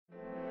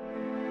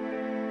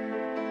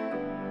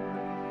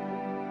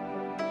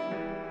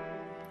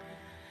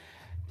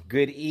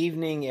Good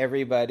evening,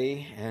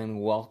 everybody,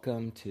 and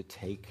welcome to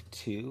Take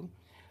Two.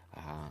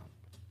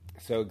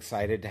 So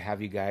excited to have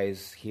you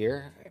guys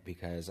here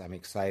because I'm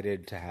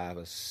excited to have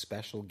a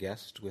special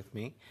guest with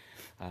me,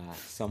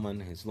 someone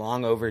who's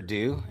long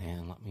overdue,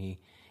 and let me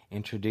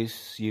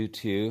introduce you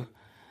to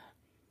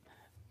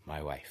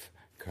my wife,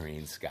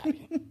 Corrine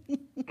Scotty.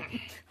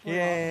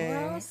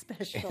 We're all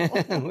special.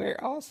 We're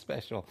all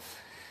special.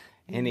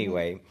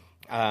 Anyway,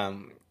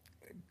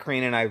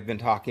 Corrine and I have been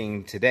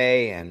talking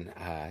today and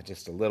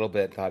just a little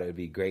bit. Thought it would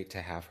be great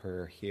to have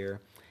her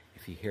here.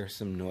 If you hear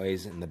some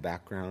noise in the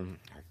background,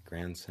 our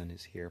grandson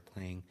is here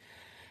playing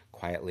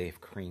quietly.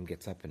 If Corrine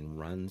gets up and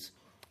runs,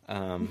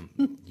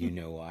 you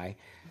know why.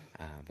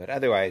 But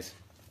otherwise,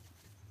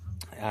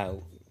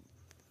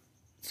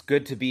 it's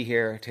good to be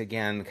here to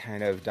again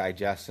kind of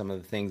digest some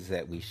of the things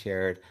that we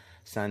shared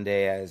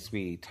Sunday. As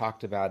we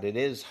talked about, it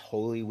is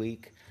Holy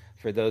Week.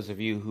 For those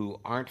of you who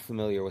aren't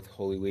familiar with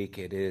Holy Week,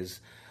 it is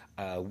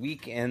a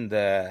week in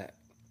the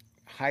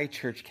high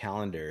church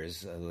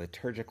calendars, a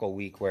liturgical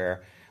week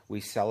where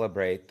we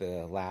celebrate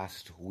the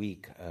last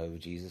week of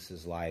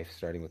Jesus' life,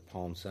 starting with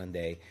Palm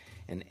Sunday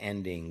and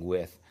ending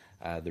with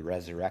the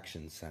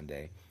Resurrection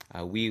Sunday.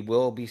 We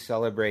will be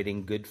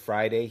celebrating Good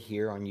Friday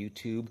here on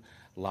YouTube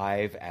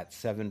live at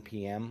 7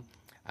 p.m.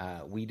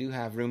 We do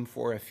have room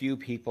for a few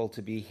people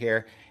to be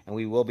here, and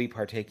we will be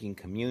partaking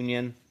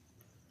communion.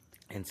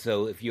 And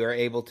so if you are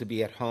able to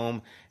be at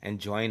home and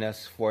join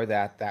us for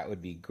that, that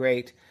would be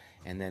great.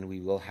 And then we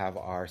will have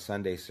our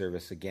Sunday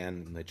service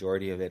again,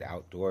 majority of it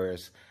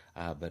outdoors,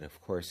 but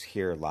of course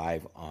here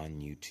live on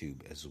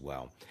YouTube as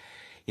well.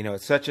 You know,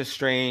 it's such a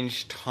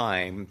strange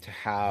time to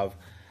have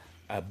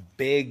a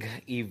big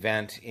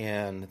event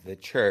in the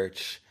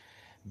church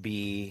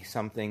be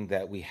something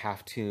that we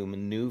have to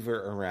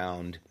maneuver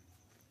around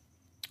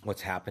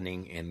what's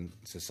happening in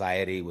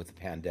society with the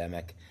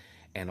pandemic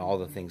and all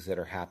the things that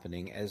are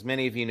happening. As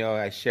many of you know,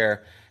 I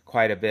share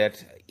quite a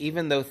bit.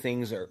 Even though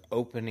things are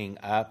opening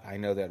up, I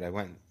know that I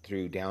went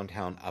through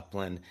downtown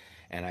Upland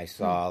and I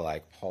saw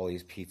like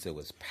Paulie's Pizza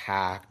was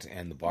packed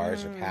and the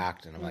bars are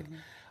packed. And I'm like,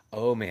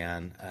 oh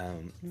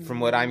man, from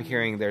what I'm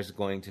hearing, there's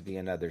going to be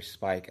another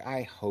spike.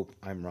 I hope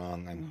I'm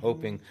wrong. I'm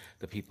hoping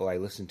the people I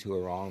listen to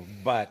are wrong,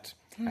 but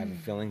I have a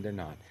feeling they're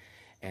not.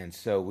 And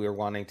so we're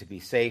wanting to be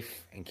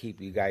safe and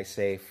keep you guys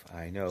safe.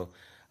 I know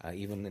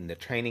even in the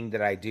training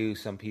that I do,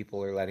 some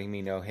people are letting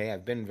me know, hey,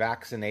 I've been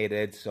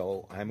vaccinated,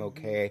 so I'm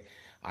okay.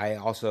 I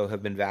also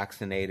have been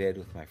vaccinated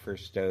with my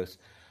first dose,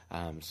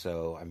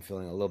 so I'm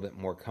feeling a little bit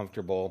more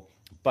comfortable.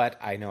 But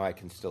I know I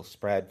can still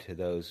spread to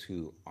those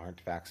who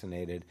aren't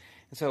vaccinated.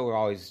 And so we're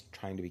always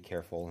trying to be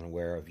careful and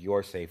aware of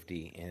your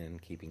safety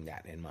and keeping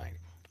that in mind.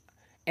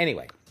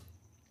 Anyway,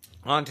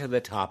 on to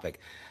the topic.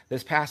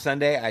 This past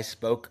Sunday, I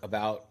spoke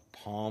about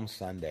Palm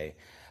Sunday.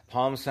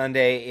 Palm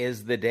Sunday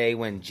is the day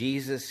when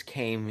Jesus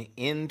came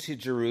into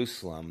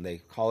Jerusalem. They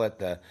call it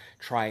the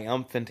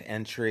triumphant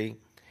entry.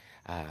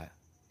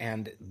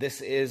 And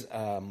this is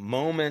a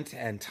moment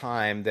and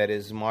time that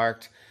is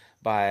marked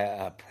by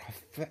a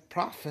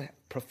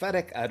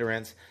prophetic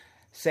utterance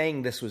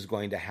saying this was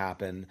going to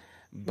happen.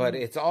 But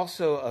it's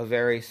also a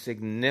very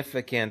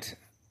significant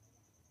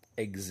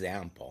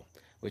example,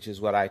 which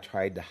is what I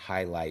tried to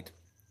highlight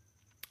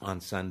on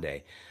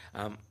Sunday.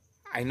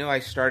 I know I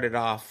started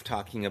off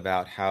talking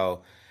about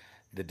how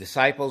the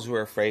disciples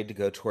were afraid to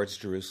go towards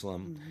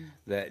Jerusalem,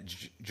 that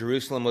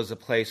Jerusalem was a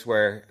place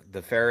where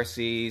the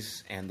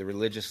Pharisees and the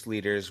religious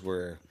leaders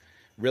were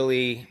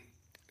really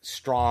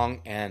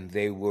strong and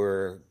they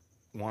were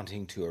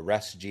wanting to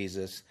arrest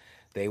Jesus.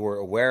 They were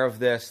aware of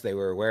this, they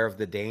were aware of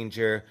the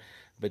danger,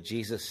 but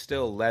Jesus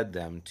still led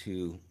them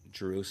to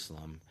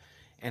Jerusalem.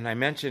 And I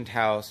mentioned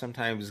how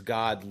sometimes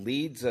God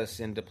leads us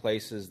into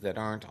places that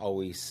aren't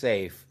always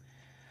safe,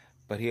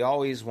 but he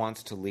always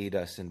wants to lead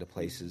us into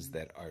places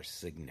that are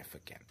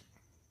significant.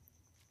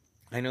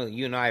 I know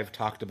you and I have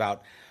talked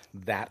about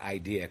that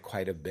idea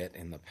quite a bit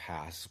in the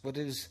past. What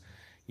is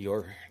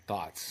your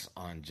thoughts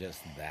on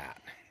just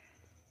that?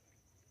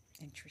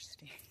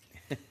 Interesting.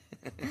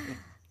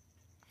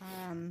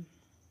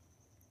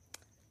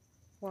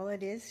 Well,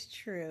 it is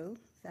true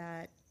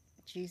that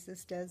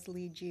Jesus does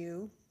lead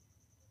you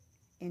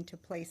into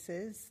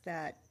places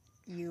that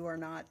you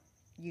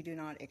do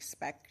not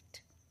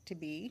expect to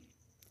be.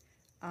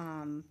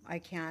 I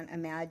can't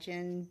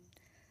imagine.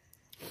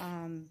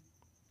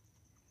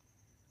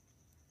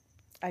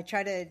 I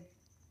try to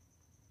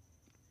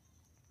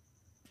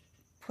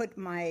put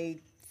my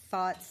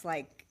thoughts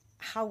like,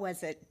 how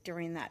was it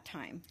during that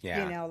time?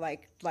 Yeah.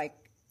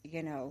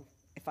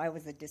 If I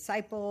was a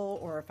disciple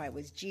or if I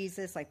was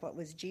Jesus, like what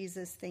was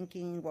Jesus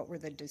thinking? What were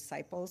the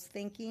disciples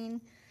thinking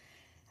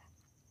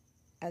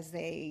as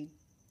they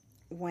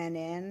went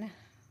in?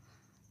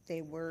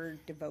 They were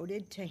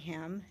devoted to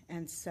him,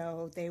 and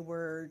so they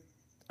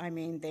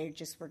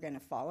just were going to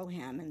follow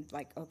him, and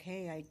like,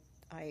 okay,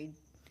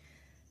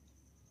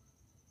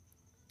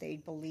 they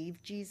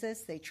believed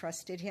Jesus, they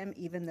trusted him,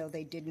 even though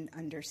they didn't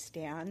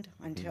understand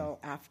until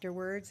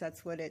afterwards.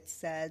 That's what it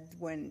said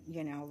when,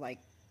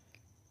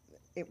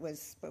 it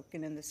was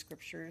spoken in the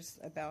scriptures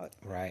about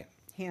Right.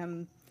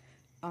 him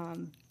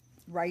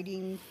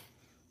riding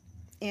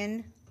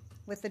in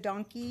with the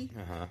donkey.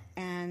 Uh-huh.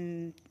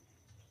 And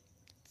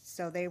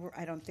so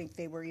I don't think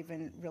they were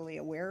even really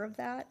aware of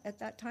that at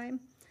that time,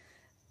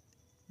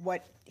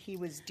 what he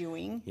was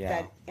doing.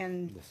 Yeah,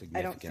 And the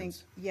I don't think,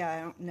 significance. I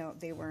don't know,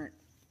 they weren't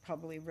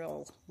probably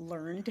real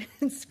learned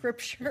in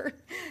scripture,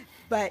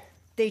 but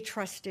they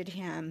trusted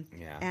him,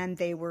 Yeah. and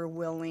they were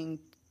willing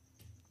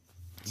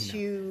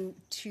to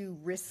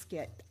risk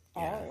it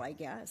all, Yeah. I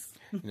guess.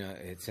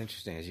 It's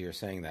interesting. As you were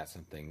saying that,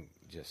 something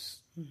just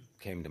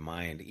came to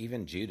mind.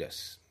 Even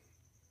Judas,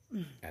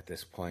 at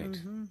this point,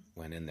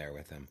 went in there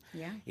with him.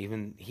 Yeah.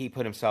 Even he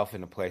put himself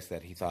in a place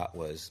that he thought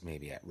was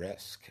maybe at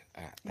risk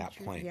at that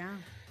point. Yeah.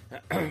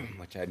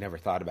 Which I'd never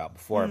thought about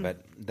before,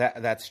 but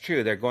that's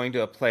true. They're going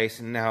to a place,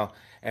 and now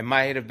it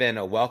might have been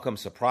a welcome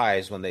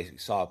surprise when they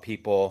saw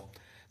people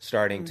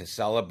starting to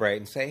celebrate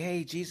and say,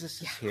 "Hey, Jesus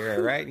is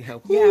here!" Right?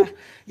 Yeah.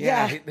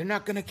 Yeah. They're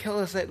not going to kill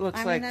us. It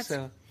looks like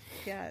so.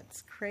 Yeah,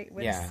 it's great.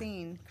 What a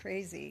scene.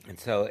 Crazy. And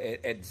so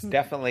it's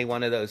definitely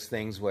one of those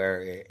things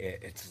where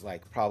it's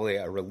like probably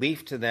a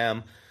relief to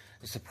them,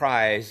 a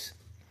surprise.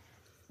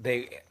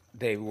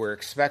 They were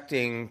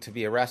expecting to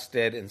be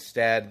arrested.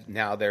 Instead,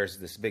 now there's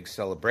this big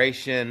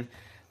celebration,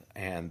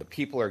 and the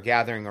people are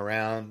gathering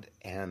around,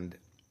 and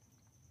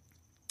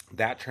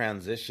that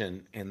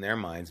transition in their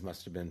minds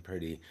must have been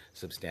pretty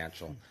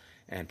substantial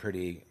and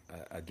pretty,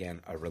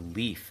 again, a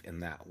relief in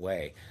that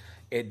way.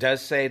 It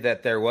does say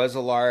that there was a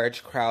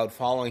large crowd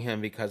following him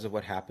because of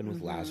what happened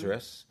with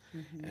Lazarus.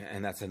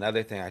 And that's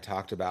another thing I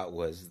talked about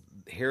was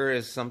here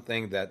is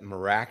something that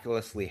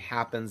miraculously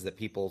happens that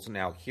people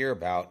now hear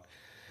about.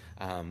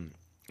 And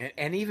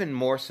even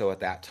more so at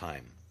that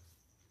time.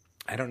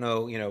 I don't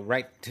know,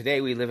 right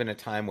today we live in a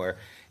time where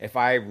if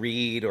I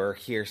read or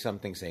hear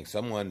something saying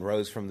someone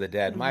rose from the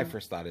dead, my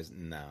first thought is,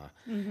 nah,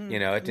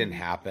 it didn't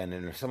happen.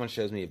 And if someone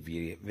shows me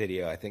a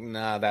video, I think,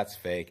 nah, that's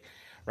fake,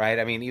 right?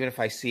 I mean, even if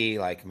I see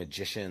like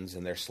magicians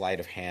and their sleight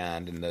of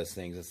hand and those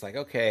things, it's like,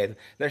 okay,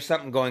 there's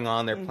something going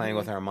on. They're playing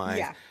with our minds.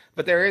 Yeah.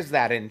 But there is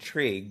that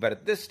intrigue. But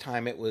at this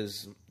time,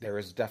 there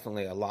was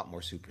definitely a lot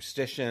more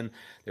superstition.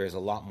 There was a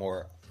lot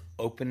more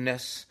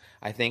openness,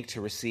 I think,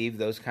 to receive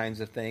those kinds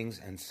of things.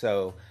 And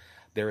so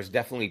there was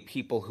definitely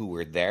people who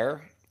were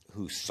there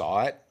who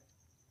saw it.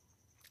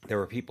 There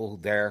were people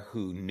there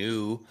who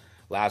knew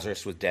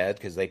Lazarus was dead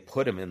because they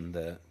put him in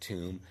the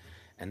tomb.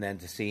 And then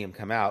to see him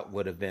come out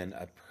would have been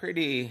a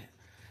pretty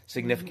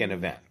significant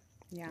event.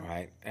 Yeah.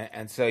 Right?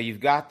 And so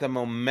you've got the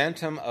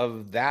momentum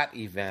of that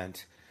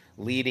event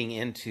leading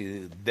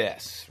into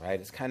this, right?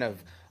 It's kind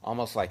of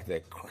almost like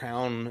the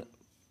crown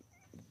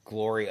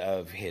glory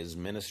of his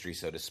ministry,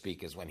 so to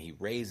speak, is when he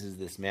raises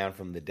this man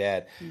from the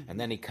dead, and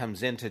then he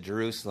comes into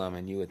Jerusalem,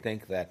 and you would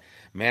think that,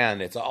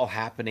 man, it's all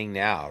happening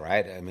now,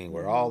 right? I mean,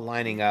 we're all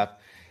lining up,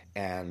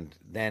 and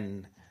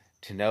then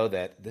to know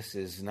that this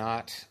is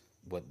not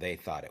what they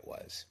thought it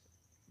was.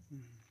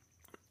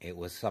 It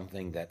was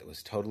something that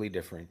was totally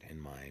different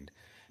in mind,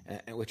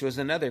 which was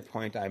another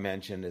point I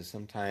mentioned, is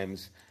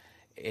sometimes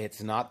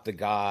it's not the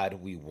God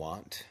we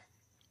want,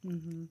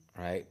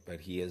 right? But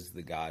he is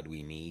the God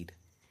we need.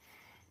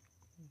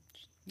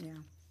 Yeah.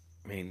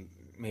 I mean,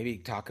 maybe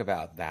talk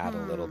about that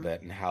a little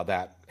bit and how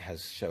that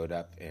has showed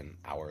up in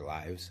our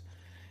lives.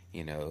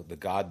 The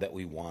God that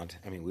we want.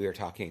 I mean, we were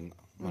talking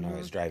when I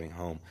was driving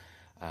home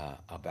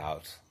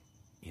about,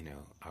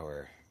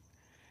 our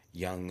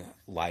young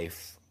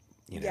life,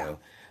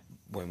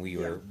 when we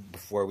were,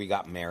 before we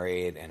got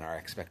married, and our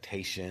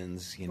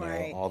expectations,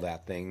 Right. all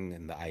that thing,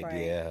 and the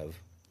idea of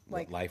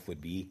Like- what life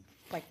would be.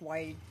 Like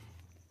why?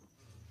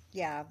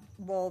 Yeah.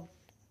 Well,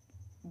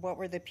 what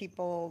were the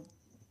people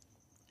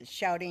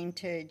shouting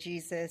to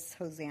Jesus,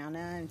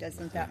 Hosanna? And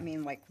doesn't that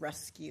mean like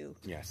rescue?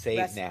 Yeah,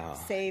 save now.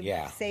 Save,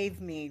 Yeah. save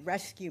me,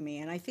 rescue me.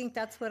 And I think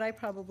that's what I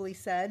probably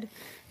said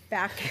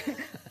back,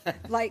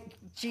 like,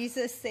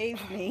 Jesus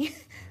save me,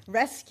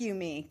 rescue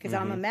me, because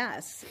I'm a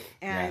mess.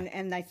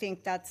 And I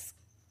think that's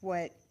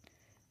what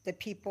the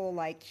people,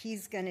 like,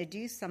 he's going to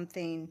do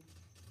something.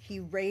 He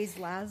raised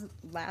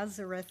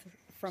Lazarus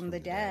from the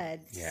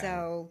dead,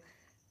 so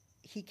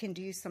he can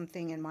do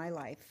something in my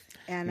life.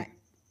 And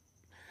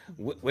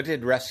What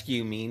did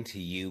rescue mean to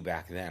you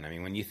back then? I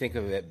mean, when you think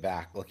of it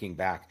back, looking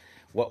back,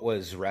 what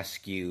was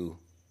rescue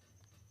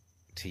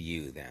to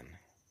you then?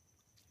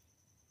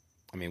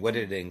 I mean, what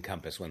did it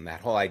encompass when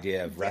that whole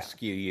idea of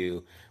rescue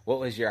you? What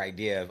was your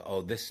idea of,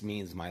 oh, this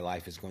means my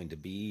life is going to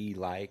be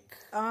like?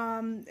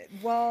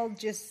 well,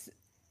 just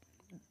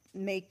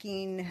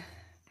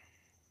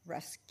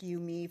rescue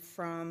me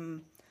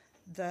from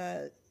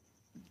the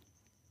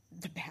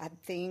bad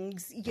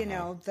things,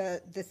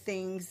 the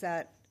things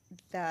that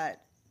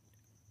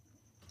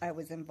I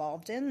was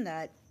involved in,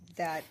 that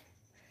I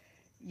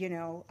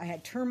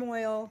had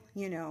turmoil,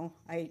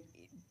 I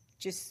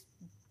just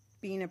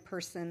being a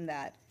person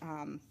that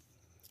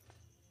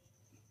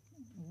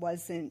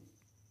wasn't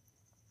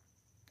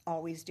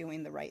always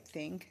doing the right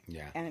thing.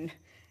 Yeah.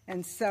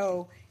 And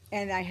so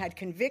I had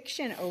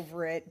conviction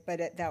over it,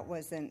 but that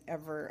wasn't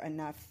ever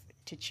enough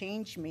to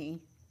change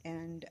me.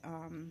 And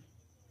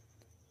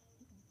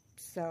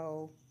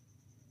so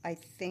I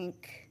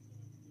think,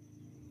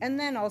 and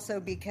then also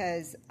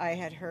because I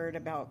had heard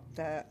about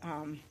the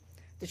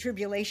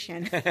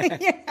tribulation.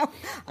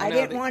 I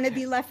didn't want to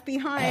be left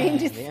behind.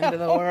 The end of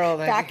the world.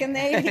 Back in the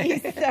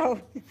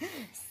 80s.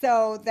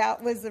 So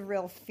that was a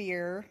real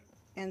fear.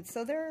 And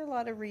so there are a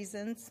lot of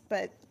reasons,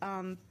 but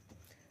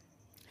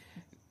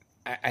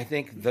I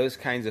think those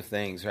kinds of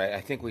things, right?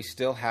 I think we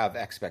still have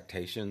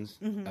expectations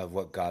of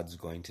what God's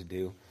going to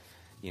do.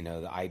 You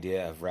know, the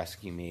idea of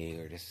rescue me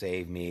or to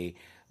save me,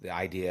 the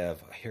idea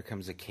of here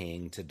comes a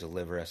king to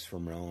deliver us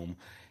from Rome.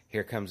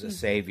 Here comes a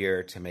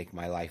savior to make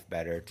my life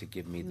better, to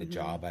give me the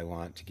job I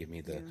want, to give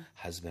me the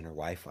husband or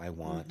wife I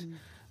want.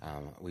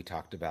 We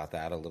talked about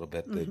that a little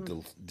bit,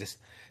 the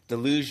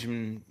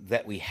delusion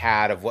that we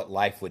had of what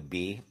life would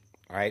be,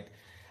 right?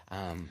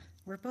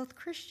 We're both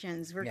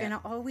Christians. We're going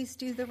to always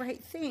do the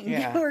right thing.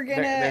 Yeah.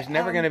 There's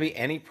never going to be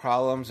any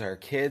problems. Our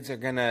kids are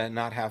going to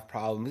not have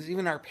problems.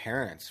 Even our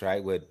parents,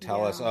 right, would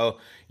tell us, oh,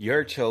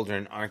 your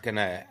children aren't going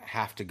to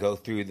have to go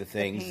through the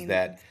things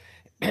that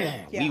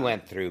we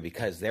went through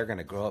because they're going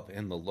to grow up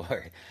in the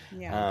Lord.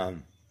 Yeah.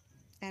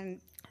 And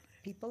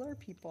people are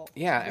people.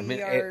 Yeah. I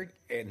mean,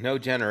 no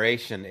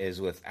generation is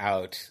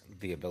without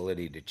the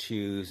ability to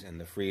choose and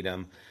the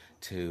freedom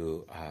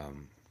to,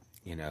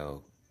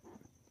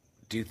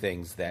 do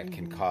things that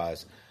can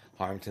cause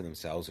harm to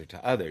themselves or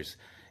to others.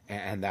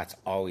 And that's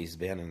always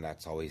been, and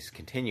that's always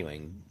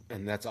continuing.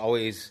 And that's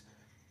always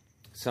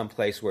some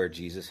place where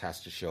Jesus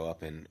has to show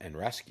up and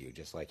rescue,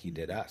 just like he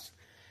did us.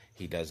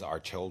 He does our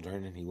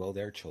children, and he will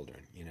their children,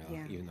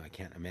 even though I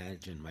can't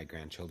imagine my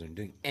grandchildren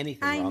doing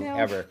anything wrong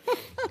ever.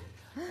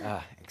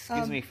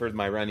 Excuse me for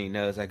my runny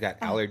nose. I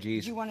got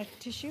allergies. Do you want a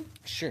tissue?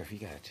 Sure, if you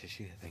got a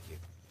tissue, thank you.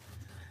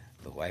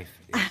 The wife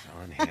is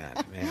on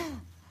hand,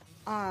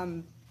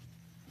 man.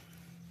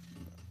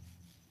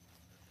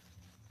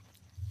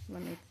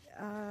 Let me.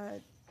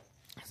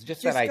 It's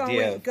just that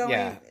idea.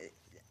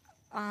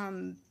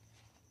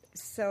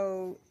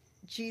 So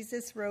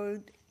Jesus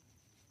rode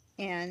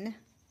in,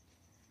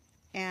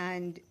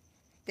 and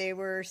they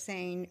were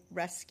saying,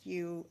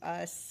 "Rescue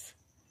us."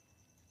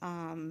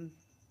 And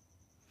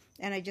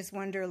I just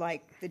wonder,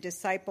 like the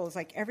disciples,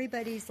 like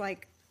everybody's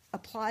like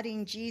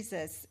applauding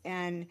Jesus,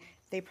 and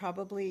they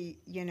probably,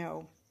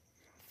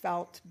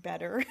 felt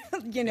better,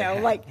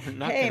 like,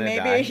 hey,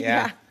 maybe,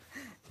 yeah.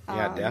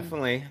 Yeah,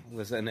 definitely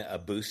was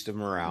a boost of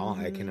morale.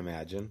 I can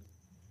imagine.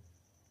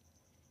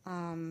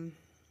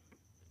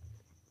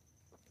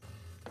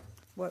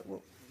 What?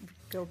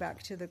 Go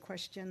back to the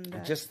question.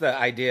 Just the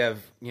idea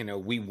of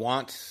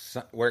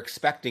we're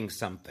expecting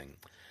something.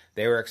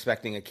 They were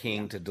expecting a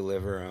king to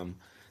deliver them.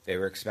 They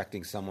were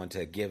expecting someone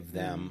to give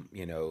them,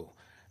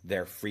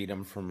 their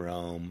freedom from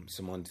Rome.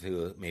 Someone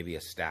to maybe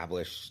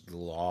establish the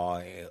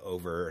law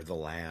over the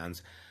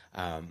lands.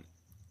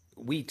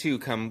 We too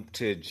come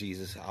to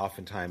Jesus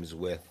oftentimes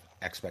with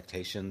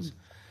expectations.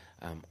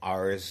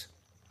 Ours,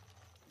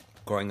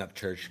 growing up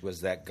church,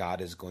 was that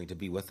God is going to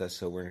be with us,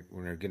 so we're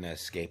going to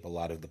escape a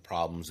lot of the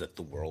problems that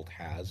the world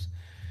has,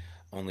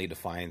 only to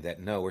find that,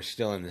 no, we're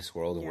still in this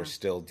world, and we're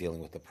still dealing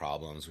with the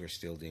problems. We're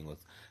still dealing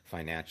with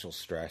financial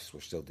stress.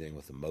 We're still dealing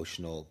with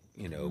emotional,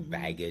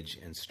 baggage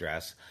and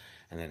stress.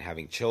 And then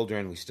having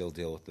children, we still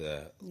deal with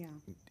the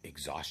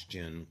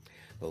exhaustion,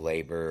 the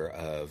labor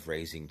of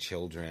raising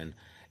children.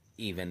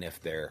 Even if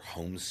they're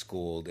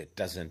homeschooled, it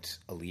doesn't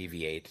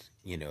alleviate,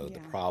 the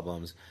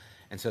problems.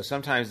 And so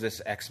sometimes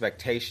this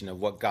expectation of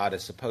what God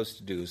is supposed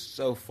to do is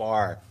so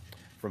far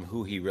from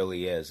who he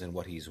really is and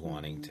what he's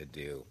wanting to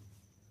do.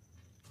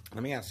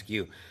 Let me ask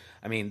you,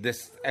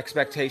 this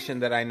expectation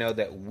that I know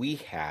that we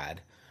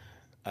had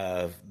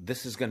of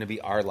this is going to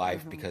be our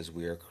life because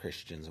we are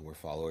Christians and we're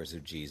followers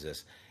of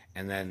Jesus,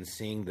 and then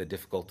seeing the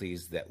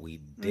difficulties that we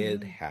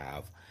did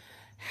have,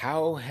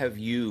 how have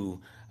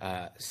you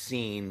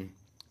seen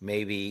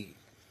maybe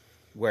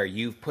where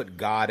you've put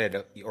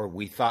God or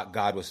we thought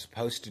God was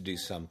supposed to do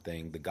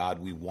something, the God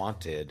we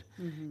wanted,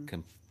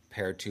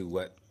 compared to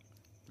what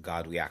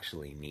God we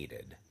actually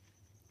needed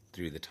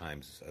through the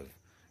times of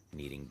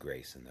needing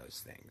grace and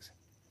those things?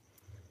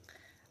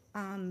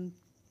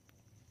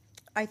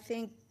 I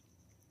think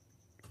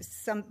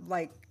some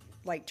like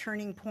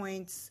turning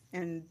points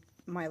in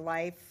my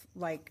life,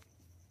 like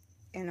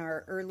in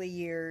our early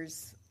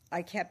years,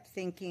 I kept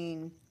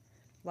thinking,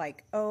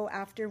 like, oh,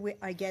 after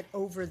I get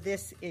over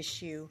this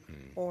issue,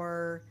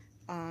 or,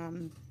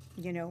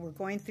 we're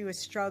going through a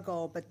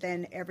struggle, but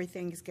then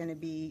everything's going to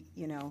be,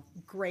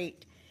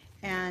 great.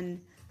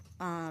 And,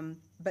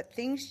 but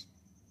things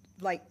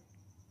like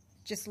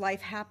just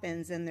life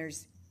happens and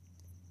there's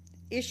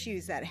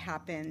issues that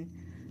happen.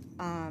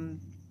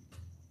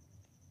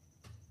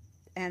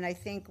 And I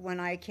think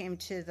when I came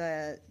to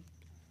the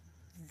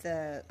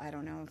I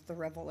don't know, the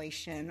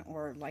revelation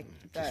or like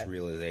just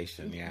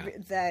realization,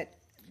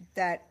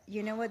 that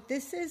you know what,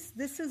 this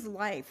is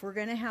life. We're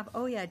going to have,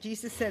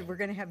 Jesus said we're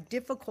going to have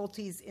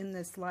difficulties in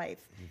this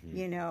life,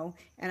 and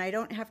I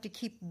don't have to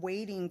keep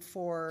waiting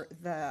for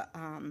the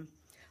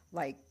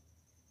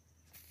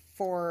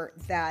for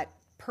that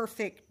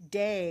perfect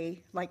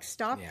day. Like,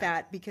 stop Yeah.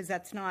 that, because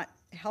that's not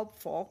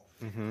helpful.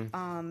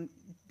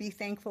 Be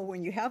thankful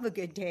when you have a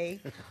good day,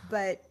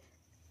 but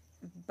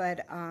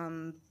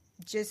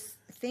just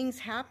things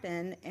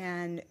happen,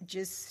 and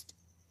just,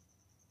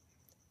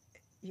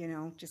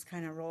 just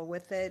kind of roll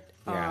with it.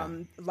 Yeah.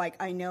 Like,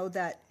 I know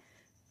that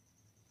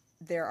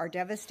there are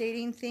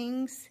devastating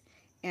things,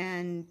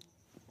 and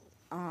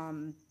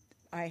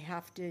I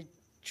have to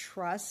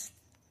trust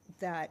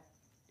that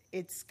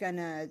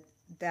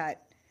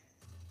that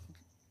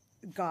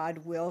God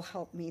will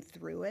help me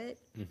through it.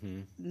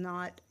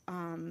 Not,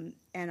 and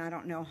I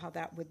don't know how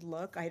that would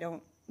look. I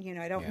don't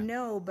Yeah.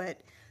 know, but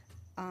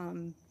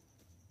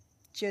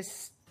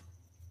just,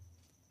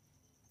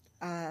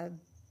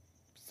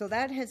 so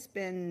that has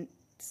been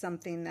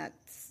something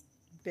that's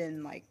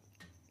been like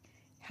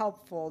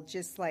helpful.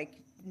 Just like,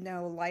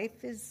 no,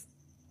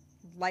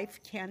 life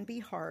can be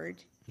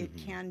hard. It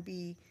can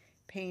be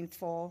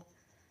painful.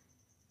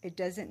 It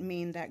doesn't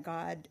mean that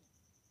God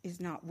is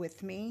not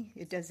with me.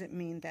 It doesn't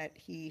mean that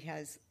he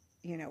has,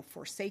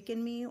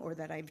 forsaken me, or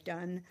that I've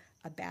done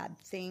a bad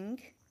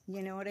thing.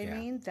 You know what I Yeah.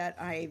 mean?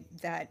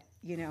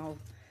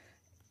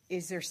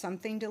 Is there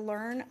something to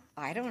learn?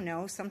 I don't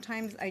know.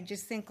 Sometimes I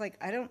just think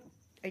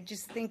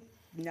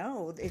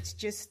no, it's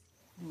just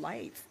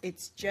life.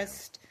 It's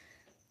just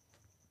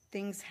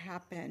things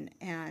happen,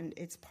 and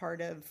it's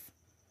part of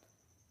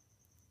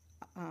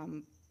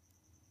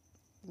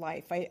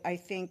life. I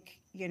think,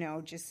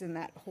 just in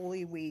that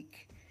Holy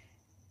Week,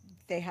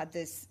 they had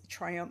this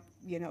triumph,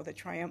 the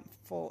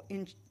triumphal,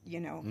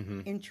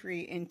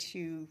 entry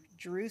into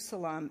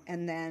Jerusalem,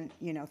 and then,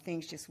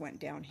 things just went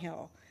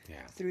downhill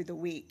through the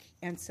week.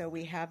 And so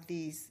we have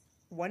these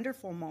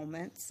wonderful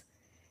moments,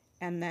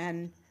 and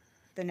then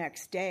the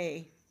next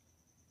day,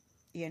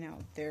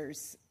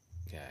 there's,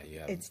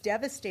 it's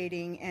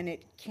devastating, and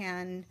it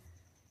can,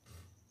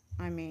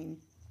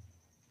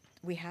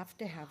 we have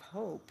to have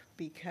hope,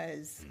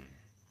 because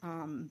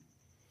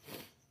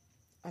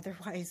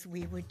otherwise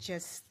we would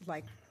just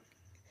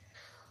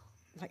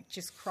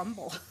just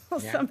crumble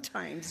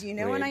sometimes, and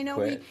I know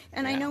quit.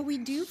 I know we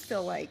do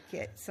feel like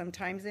it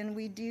sometimes, and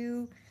we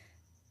do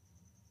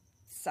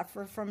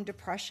suffer from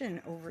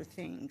depression over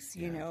things,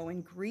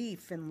 and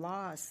grief and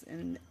loss,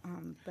 and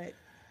but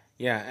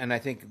Yeah, and I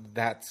think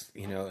that's,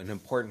 an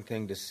important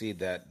thing to see,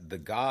 that the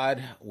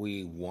God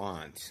we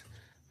want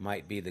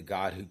might be the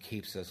God who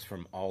keeps us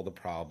from all the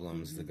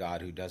problems, the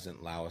God who doesn't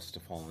allow us to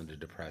fall into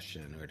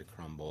depression or to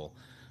crumble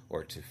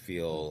or to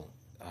feel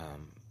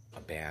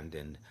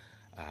abandoned.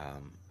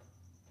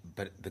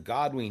 But the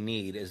God we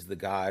need is the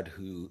God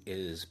who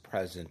is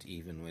present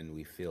even when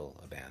we feel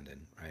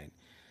abandoned, right?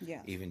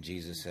 yeah. Even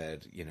Jesus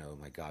said,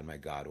 my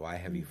God, why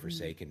have you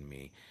forsaken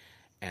me?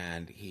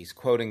 And he's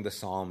quoting the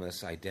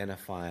psalmist,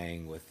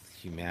 identifying with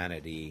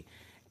humanity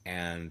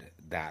and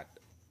that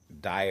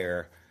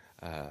dire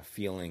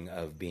feeling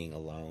of being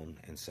alone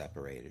and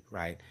separated,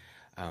 right?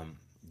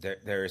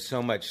 There is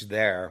so much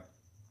there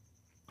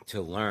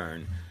to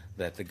learn,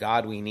 that the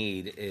God we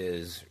need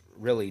is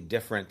really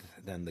different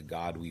than the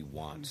God we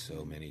want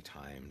so many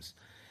times.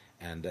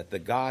 And that the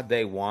God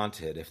they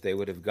wanted, if they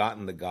would have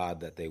gotten the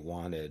God that they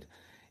wanted,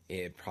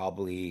 it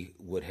probably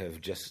would have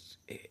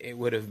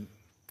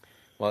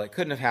well, it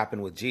couldn't have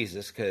happened with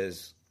Jesus,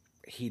 because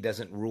he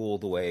doesn't rule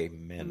the way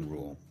men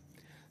rule.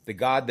 The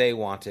God they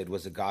wanted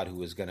was a God who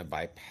was going to,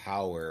 by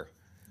power,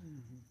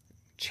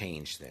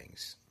 change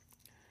things.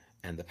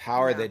 And the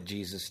power that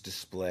Jesus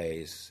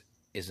displays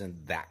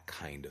isn't that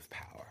kind of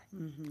power.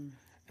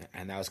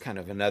 And that was kind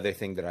of another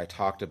thing that I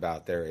talked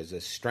about. There is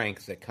a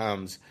strength that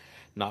comes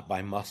not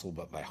by muscle,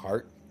 but by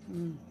heart.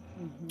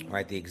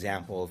 Right? The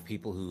example of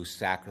people who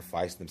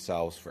sacrifice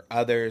themselves for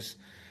others,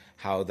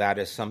 how that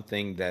is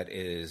something that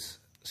is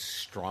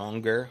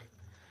stronger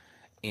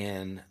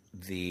in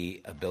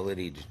the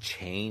ability to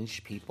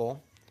change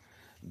people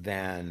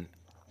than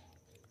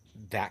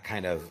that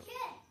kind of,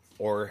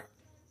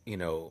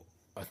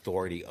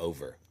 authority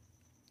over,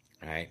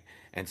 right?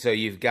 And so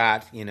you've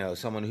got,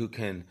 someone who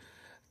can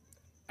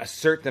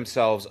assert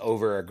themselves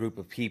over a group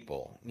of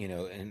people,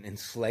 and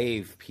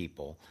enslave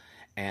people,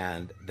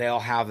 and they'll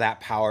have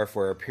that power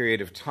for a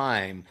period of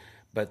time,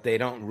 but they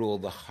don't rule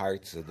the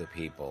hearts of the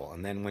people.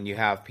 And then when you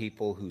have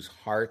people whose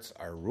hearts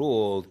are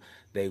ruled,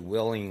 they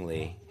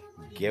willingly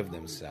give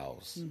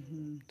themselves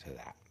to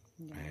that,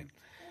 right?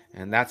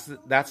 And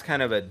that's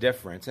kind of a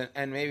difference.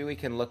 And maybe we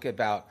can look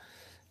about,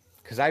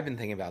 because I've been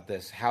thinking about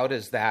this, how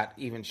does that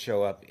even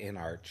show up in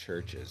our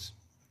churches,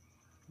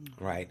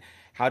 right?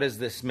 How does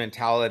this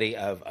mentality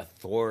of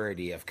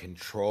authority, of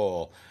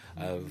control,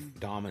 of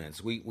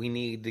dominance, we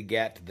need to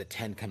get the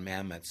 10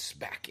 Commandments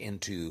back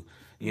into,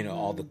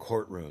 all the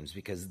courtrooms,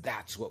 because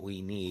that's what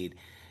we need.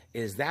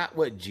 Is that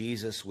what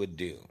Jesus would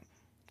do,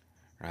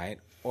 right?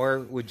 Or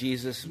would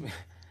Jesus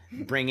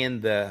bring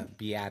in the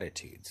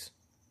Beatitudes?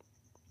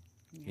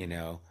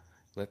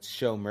 Let's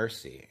show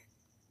mercy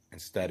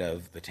instead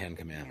of the 10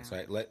 Commandments,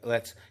 right?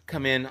 Let's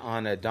come in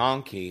on a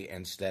donkey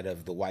instead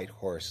of the white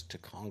horse to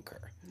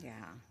conquer. Yeah.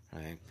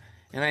 Right?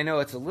 And I know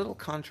it's a little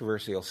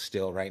controversial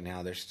still right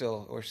now. We're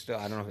still,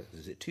 I don't know,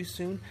 is it too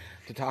soon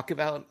to talk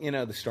about,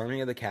 the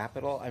storming of the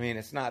Capitol? I mean,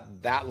 it's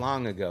not that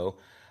long ago.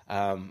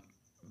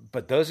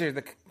 But those are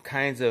the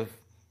kinds of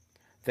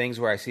things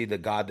where I see the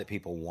God that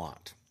people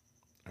want,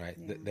 right?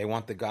 Yeah. They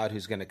want the God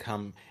who's going to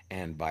come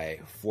and by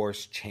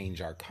force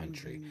change our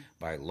country,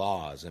 by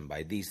laws and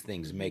by these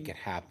things make it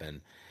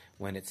happen.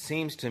 When it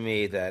seems to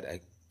me that a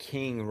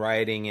king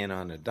riding in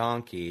on a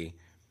donkey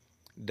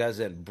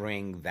doesn't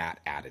bring that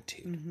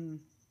attitude.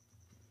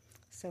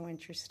 So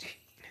interesting.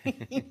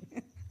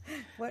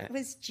 What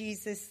was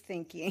Jesus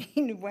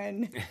thinking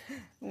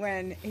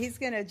when he's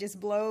going to just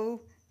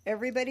blow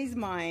everybody's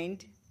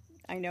mind?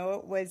 I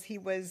know he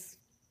was,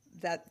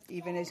 that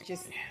even is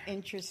just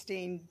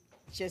interesting,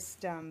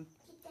 just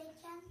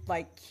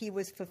like he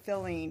was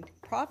fulfilling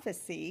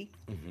prophecy,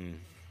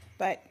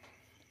 but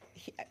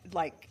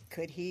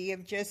could he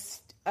have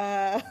just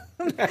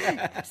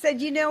said,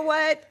 you know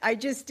what, I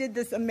just did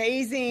this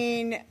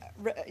amazing,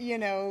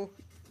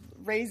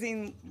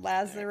 raising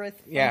Lazarus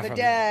from the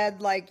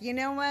dead, you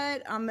know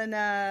what, I'm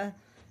gonna,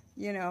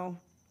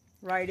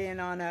 ride in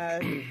on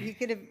he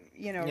could have,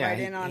 ride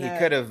in on he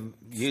could have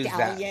used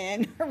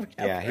stallion that. Or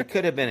whatever. Yeah, he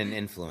could have been an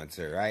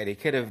influencer, right? He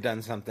could have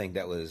done something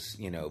that was,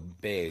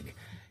 big.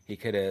 He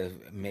could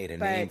have made a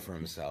name for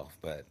himself,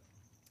 but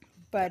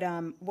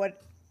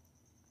what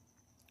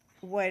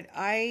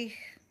I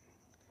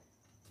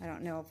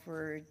don't know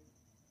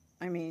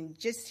if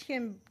just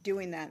him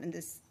doing that and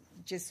this,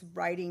 just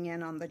riding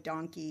in on the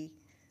donkey.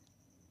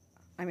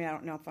 I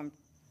don't know if I'm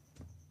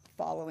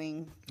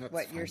following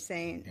what you're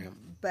saying,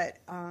 but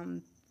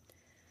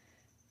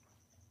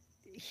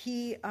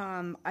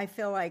I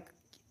feel like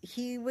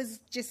he was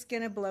just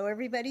going to blow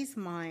everybody's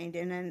mind.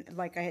 And then,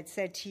 like I had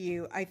said to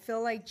you, I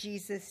feel like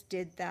Jesus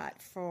did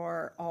that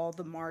for all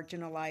the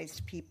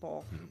marginalized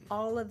people,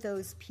 all of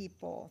those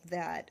people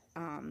that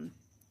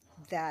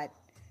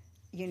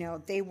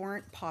they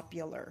weren't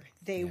popular.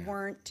 They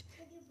weren't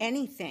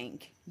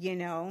anything,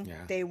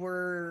 they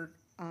were,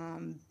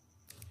 and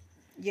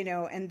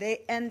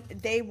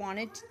they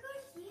wanted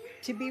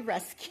to be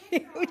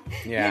rescued,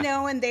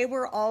 and they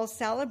were all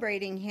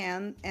celebrating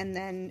him. And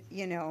then,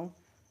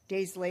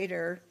 days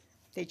later,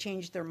 they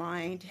changed their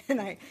mind. And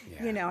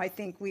I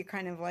think we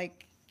kind of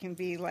can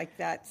be like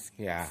that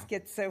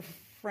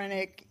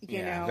schizophrenic,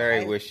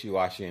 very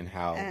wishy-washy in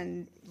how.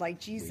 And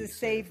Jesus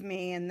saved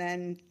me. And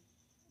then,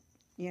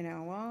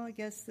 well, I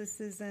guess this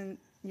isn't,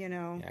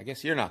 I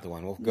guess you're not the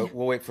one. We'll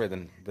wait for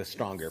the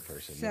stronger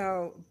person.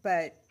 So,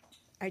 but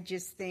I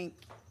just think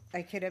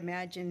I could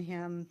imagine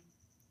him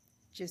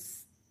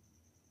just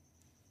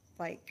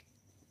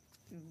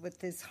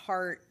with his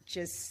heart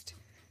just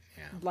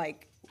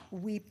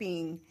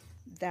weeping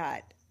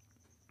that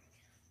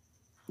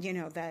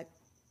that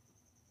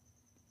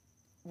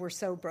we're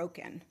so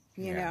broken,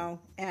 and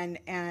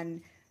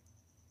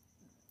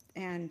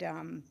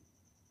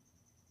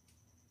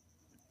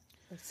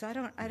so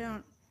I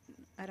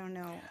don't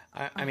know.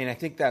 I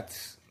think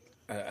that's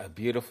a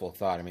beautiful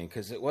thought.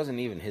 Because it wasn't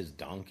even his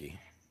donkey.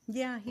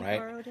 Yeah, he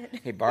borrowed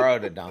it. He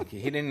borrowed a donkey.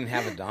 He didn't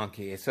have a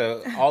donkey.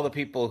 So all the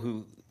people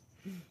who,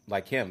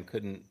 like him,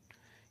 couldn't,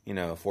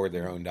 afford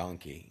their own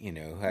donkey,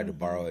 who had to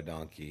borrow a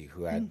donkey,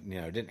 who had,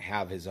 didn't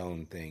have his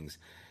own things.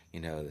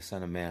 The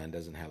Son of Man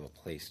doesn't have a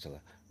place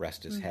to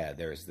rest his head.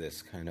 There's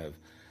this kind of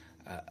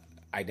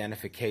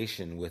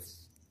identification with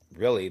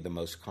really the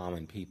most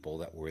common people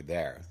that were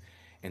there,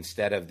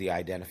 instead of the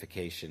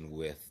identification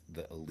with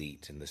the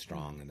elite and the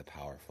strong and the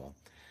powerful.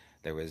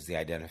 There was the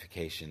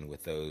identification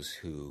with those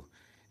who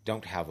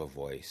don't have a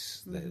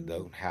voice, that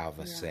don't have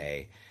a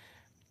say.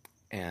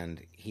 And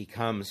he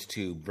comes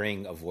to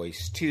bring a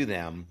voice to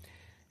them.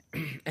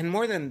 And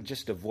more than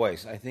just a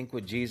voice, I think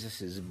what Jesus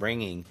is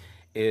bringing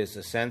is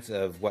a sense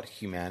of what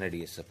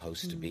humanity is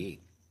supposed to be.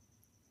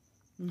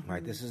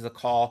 Right? This is the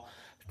call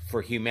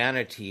for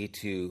humanity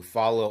to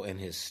follow in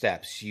his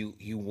steps.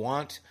 You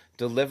want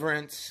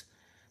deliverance?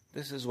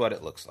 This is what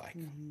it looks like.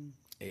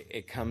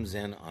 It comes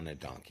in on a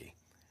donkey.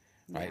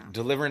 Right? Yeah.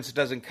 Deliverance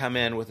doesn't come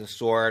in with a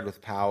sword,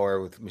 with power,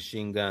 with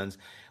machine guns,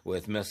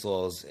 with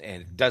missiles,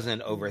 and it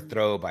doesn't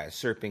overthrow by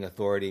usurping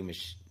authority.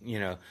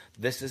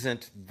 This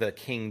isn't the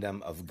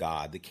kingdom of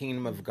God. The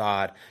kingdom of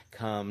God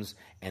comes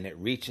and it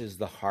reaches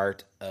the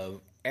heart of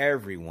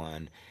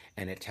everyone,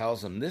 and it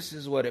tells them this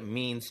is what it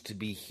means to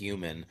be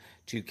human,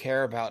 to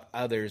care about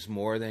others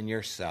more than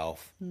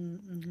yourself.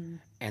 And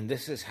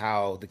this is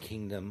how the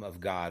kingdom of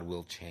God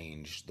will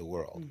change the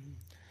world.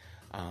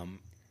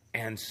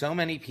 And so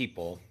many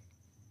people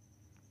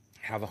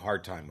have a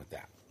hard time with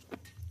that,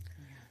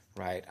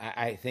 right?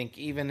 I think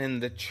even in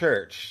the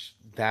church,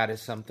 that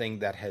is something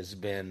that has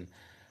been,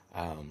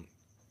 I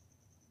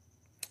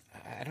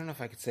don't know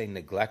if I could say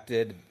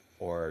neglected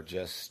or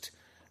just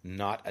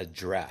not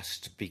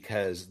addressed,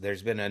 because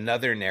there's been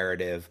another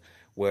narrative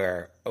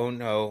where, oh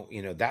no,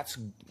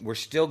 we're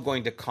still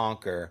going to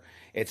conquer.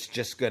 It's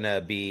just going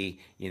to be,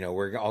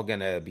 we're all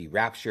going to be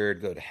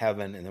raptured, go to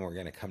heaven, and then we're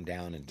going to come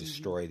down and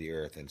destroy the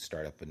earth and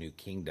start up a new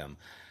kingdom.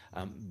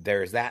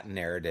 There's that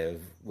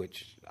narrative,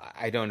 which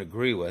I don't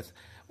agree with.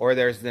 Or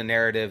there's the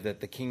narrative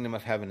that the kingdom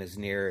of heaven is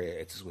near,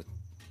 it's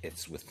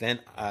within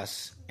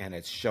us, and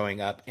it's showing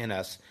up in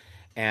us,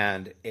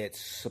 and it's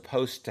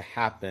supposed to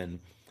happen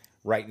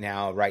right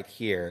now, right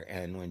here.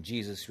 And when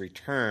Jesus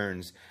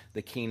returns,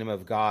 the kingdom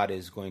of God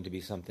is going to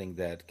be something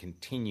that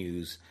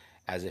continues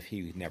as if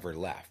he never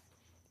left.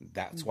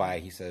 That's why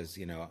he says,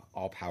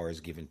 all power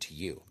is given to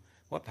you.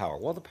 What power?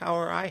 Well, the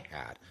power I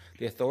had,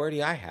 the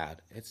authority I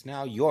had, it's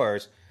now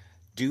yours.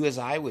 Do as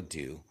I would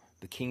do.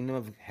 The kingdom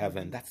of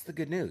heaven, that's the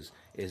good news,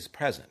 is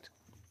present,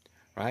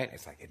 right?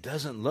 It's like it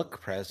doesn't look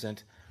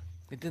present.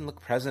 It didn't look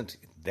present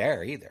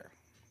there either,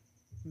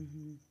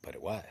 but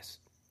it was.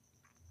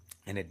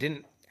 And it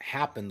didn't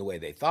happen the way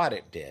they thought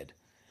it did,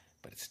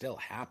 but it still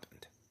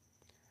happened,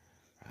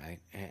 right?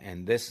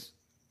 And this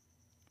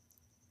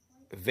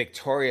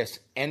victorious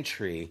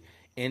entry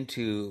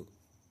into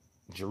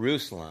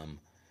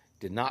Jerusalem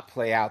did not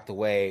play out the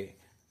way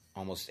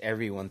almost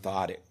everyone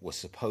thought it was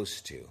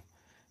supposed to,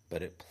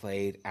 but it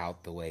played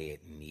out the way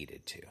it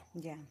needed to.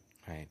 Yeah.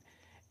 Right?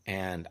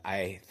 And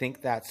I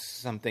think that's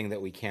something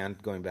that we can,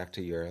 going back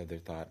to your other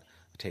thought,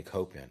 take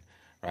hope in,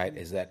 right?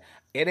 Is that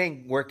it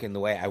ain't working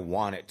the way I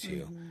want it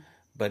to,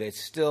 but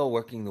it's still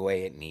working the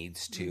way it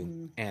needs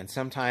to. And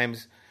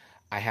sometimes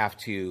I have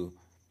to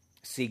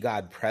see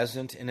God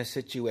present in a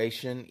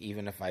situation,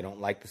 even if I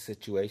don't like the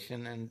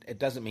situation. And it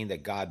doesn't mean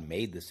that God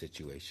made the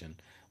situation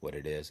what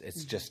it is.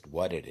 It's just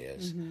what it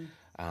is.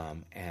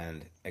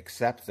 And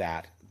accept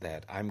that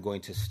I'm going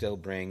to still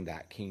bring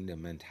that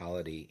kingdom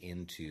mentality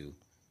into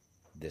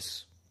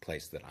this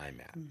place that I'm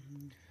at,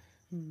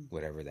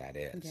 whatever that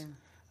is.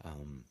 Yeah.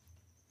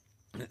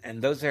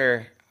 And those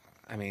are,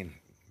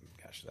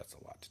 gosh, that's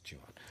a lot to chew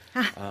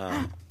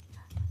on.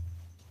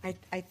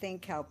 I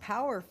think how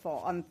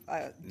powerful,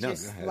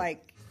 just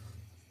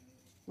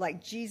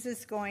like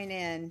Jesus going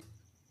in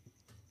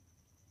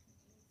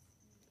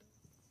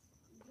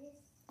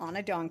on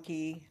a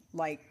donkey,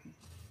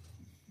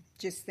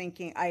 just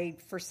thinking,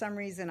 for some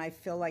reason, I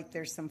feel like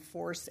there's some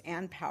force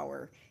and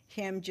power.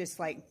 Him just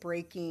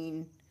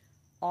breaking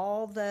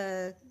all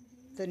the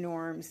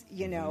norms,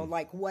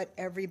 like what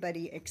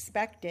everybody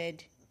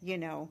expected,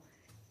 and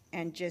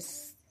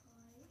just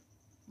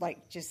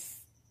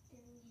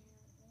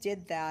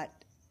did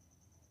that.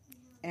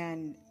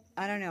 And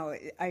I don't know,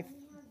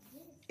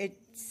 it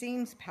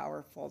seems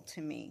powerful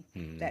to me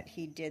that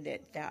he did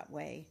it that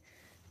way.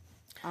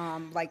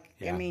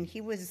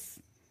 He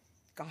was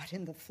God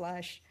in the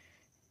flesh.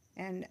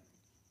 And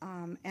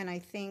I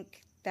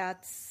think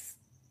that's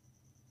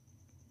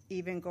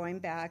even going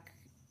back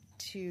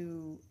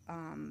to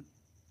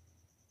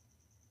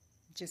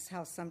just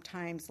how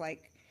sometimes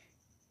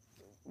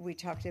we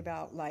talked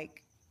about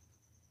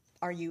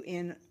are you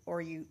in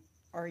or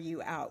are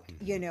you out?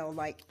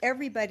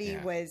 Everybody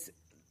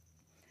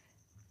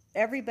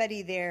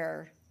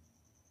there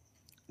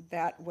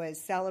that was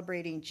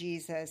celebrating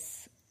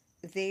Jesus,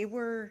 they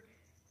were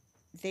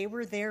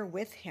there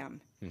with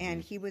him.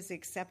 And he was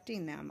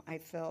accepting them. I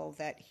feel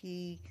that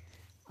he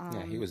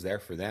was there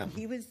for them.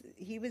 He was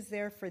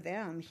there for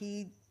them.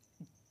 He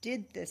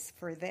did this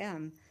for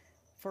them,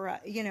 for us.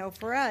 Yeah.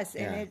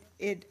 And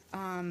it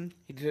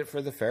he did it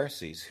for the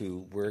Pharisees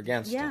who were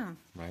against him,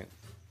 right?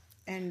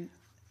 And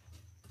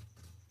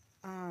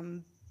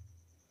I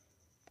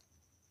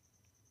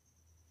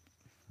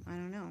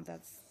don't know.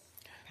 That's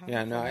powerful.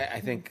 Yeah. No,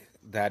 I think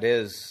that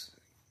is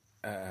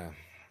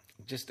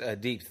just a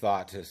deep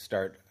thought to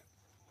start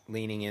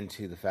leaning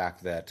into the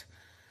fact that,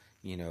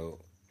 even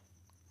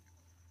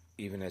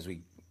as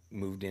we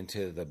moved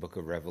into the book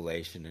of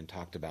Revelation and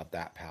talked about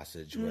that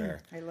passage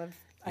where I love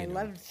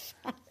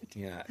that.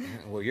 Yeah,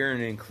 well, you're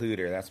an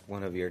includer. That's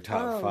one of your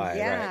top 5,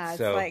 yeah, right?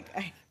 So,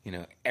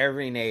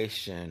 every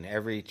nation,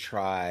 every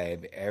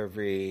tribe,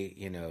 every,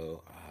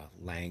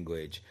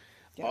 language,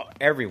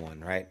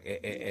 everyone, right?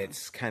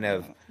 It's kind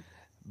of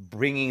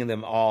bringing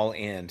them all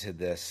into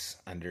this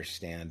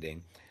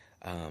understanding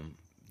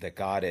that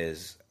God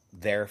is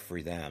there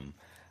for them.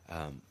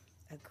 A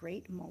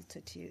great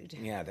multitude.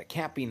 Yeah, that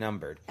can't be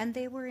numbered. And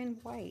they were in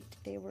white.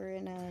 They were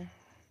in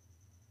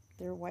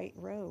their white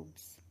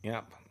robes.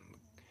 Yep.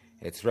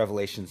 It's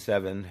Revelation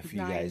 7. If you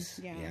 9, guys,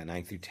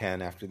 9 through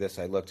 10. After this,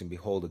 I looked, and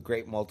behold, a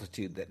great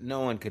multitude that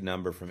no one could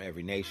number, from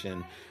every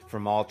nation,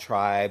 from all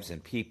tribes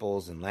and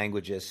peoples and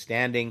languages,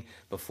 standing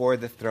before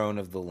the throne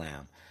of the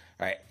Lamb.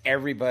 All right,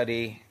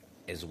 everybody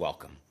is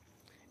welcome.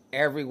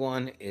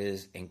 Everyone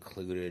is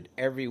included.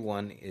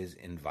 Everyone is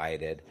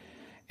invited.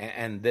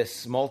 And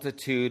this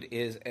multitude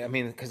is,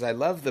 because I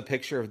love the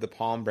picture of the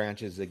palm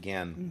branches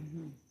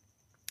again.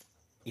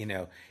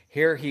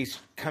 Here he's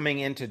coming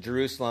into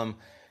Jerusalem,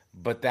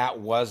 but that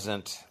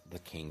wasn't the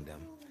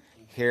kingdom.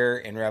 Here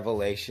in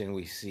Revelation,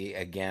 we see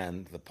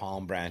again the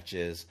palm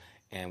branches,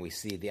 and we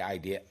see the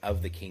idea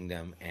of the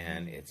kingdom,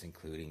 and it's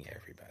including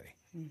everybody,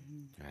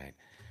 right?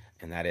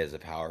 And that is a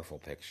powerful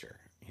picture,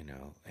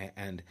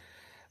 and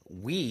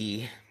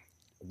we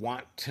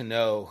want to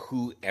know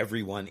who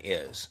everyone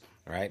is,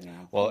 right? Yeah.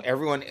 Well,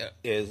 everyone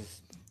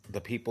is the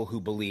people who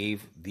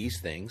believe these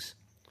things,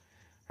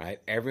 right?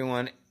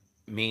 Everyone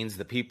means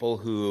the people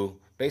who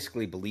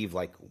basically believe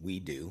like we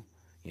do,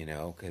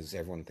 because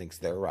everyone thinks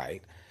they're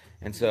right.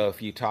 And so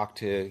if you talk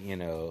to,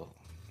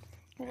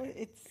 Well,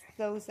 it's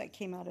those that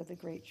came out of the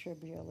Great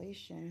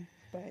Tribulation,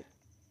 but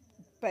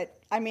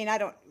I mean,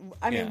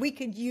 Yeah. we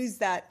could use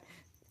that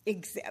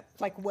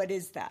like, what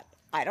is that?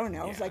 I don't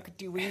know. Yeah. Like,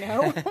 do we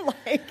know?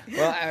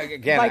 Well,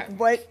 again, like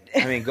what?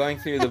 Going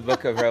through the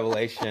book of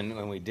Revelation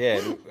when we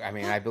did,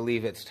 I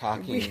believe it's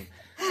talking,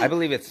 I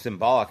believe it's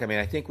symbolic.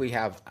 I think we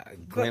have a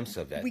glimpse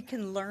of it. We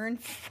can learn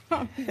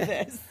from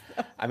this.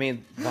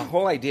 The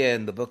whole idea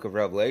in the book of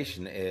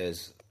Revelation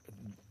is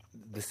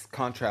this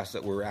contrast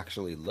that we're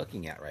actually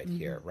looking at right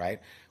here, right?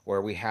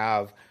 Where we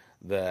have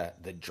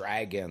the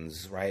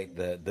dragons, right?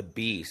 The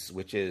beast,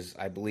 which is,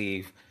 I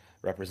believe,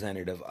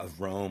 representative of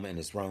Rome and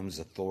is Rome's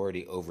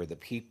authority over the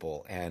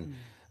people. And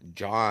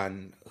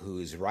John,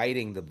 who's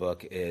writing the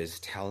book, is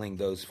telling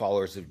those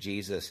followers of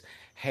Jesus,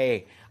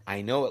 hey,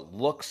 I know it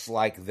looks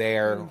like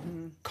they're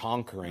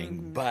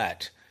conquering,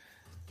 but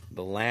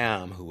the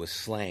Lamb who was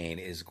slain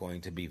is going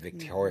to be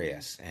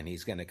victorious, and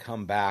he's going to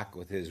come back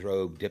with his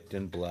robe dipped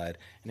in blood,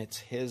 and it's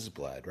his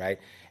blood, right?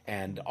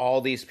 And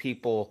all these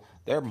people,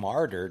 they're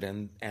martyred,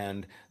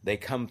 and they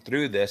come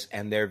through this,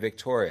 and they're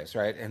victorious,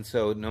 right? And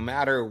so no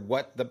matter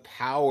what the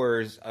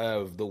powers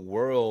of the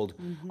world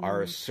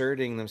are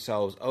asserting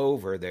themselves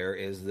over, there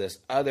is this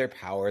other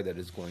power that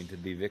is going to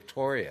be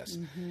victorious.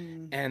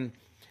 And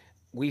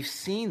we've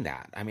seen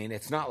that.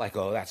 It's not like,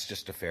 oh, that's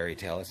just a fairy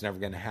tale, it's never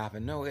going to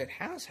happen. No, it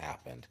has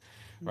happened,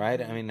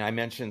 right? I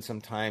mentioned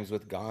sometimes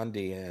with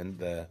Gandhi and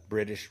the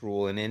British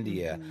rule in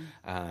India,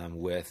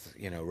 with,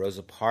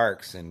 Rosa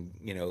Parks and,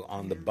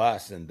 on the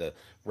bus, and the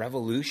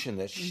revolution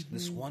that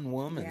this one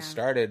woman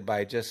started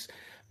by just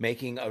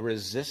making a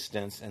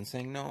resistance and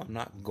saying, no, I'm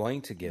not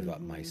going to give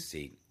up my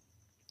seat.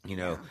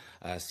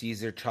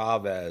 Cesar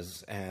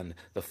Chavez and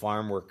the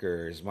farm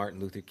workers,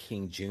 Martin Luther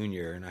King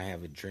Jr., and I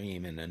Have a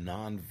Dream, and a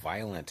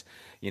nonviolent,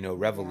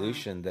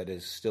 revolution that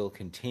is still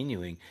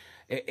continuing.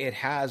 It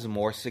has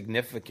more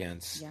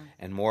significance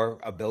and more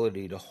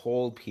ability to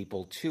hold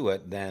people to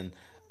it than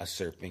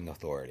usurping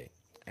authority.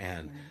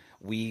 And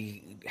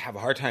we have a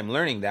hard time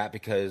learning that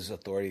because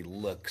authority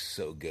looks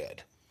so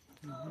good.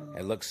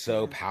 It looks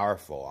so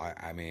powerful.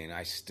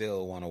 I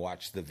still want to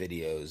watch the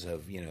videos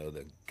of,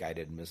 the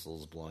guided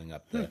missiles blowing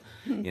up the,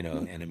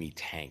 enemy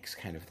tanks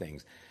kind of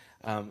things.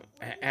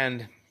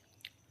 And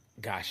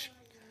gosh,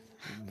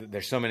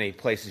 there's so many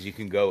places you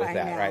can go with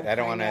that, right? I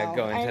don't want to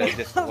go into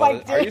just,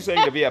 well, are you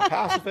saying to be a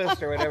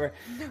pacifist or whatever?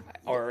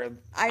 Or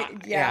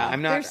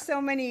I'm not. There's so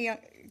many.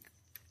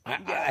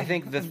 I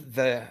think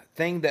the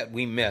thing that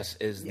we miss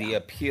is the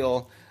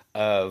appeal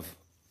of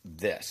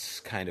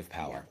this kind of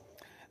power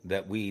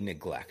that we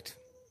neglect.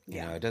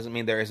 It doesn't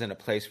mean there isn't a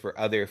place for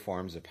other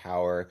forms of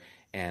power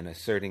and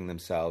asserting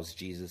themselves.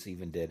 Jesus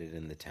even did it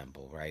in the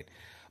temple, right?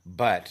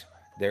 But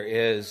there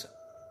is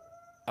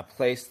a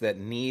place that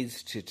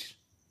needs to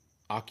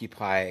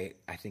occupy,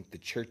 I think, the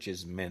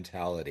church's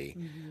mentality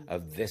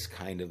of this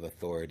kind of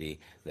authority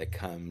that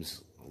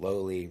comes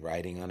lowly,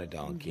 riding on a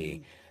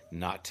donkey,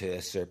 not to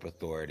usurp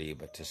authority,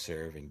 but to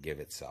serve and give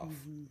itself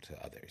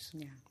to others.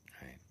 Yeah.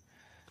 Right.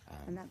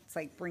 And that's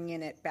like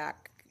bringing it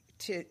back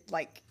to,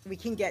 like, we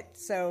can get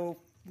so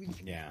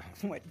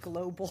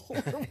global,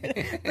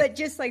 but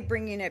just like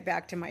bringing it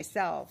back to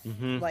myself,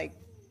 like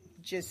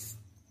just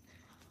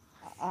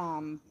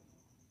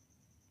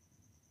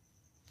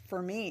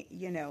for me,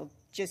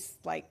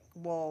 just like,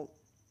 well,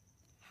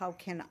 how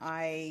can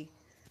I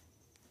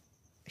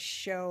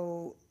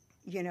show,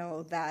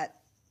 that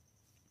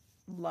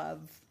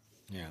love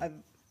of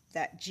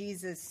that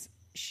Jesus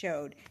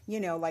showed,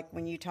 like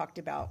when you talked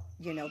about,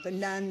 the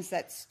nuns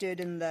that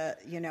stood in the,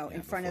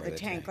 in front of the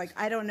tank. Like,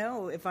 I don't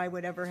know if I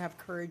would ever have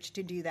courage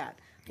to do that.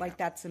 Like,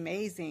 that's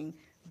amazing.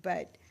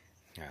 But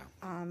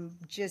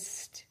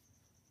just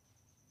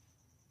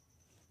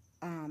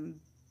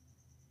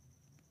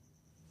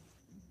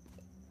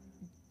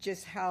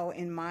how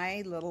in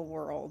my little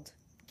world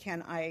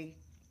can I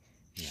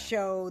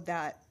show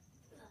that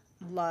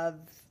love,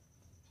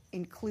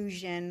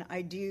 inclusion.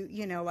 I do,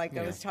 I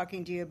was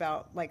talking to you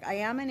about, like, I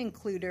am an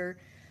includer,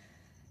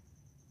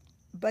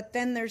 but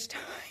then there's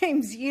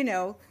times,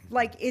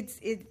 like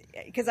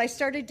because I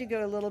started to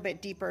go a little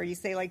bit deeper. You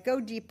say, like, go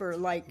deeper,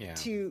 like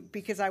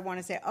because I want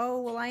to say, oh,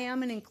 well, I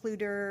am an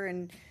includer,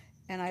 and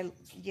I,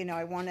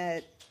 I want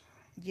to,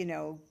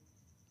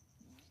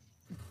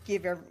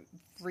 give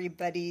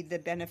everybody the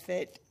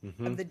benefit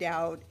of the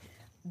doubt.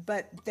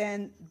 But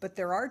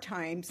there are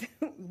times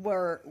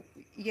where,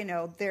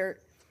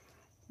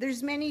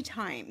 there's many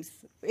times,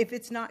 if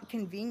it's not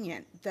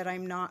convenient, that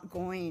I'm not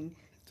going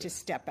to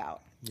step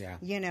out. Yeah.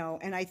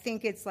 And I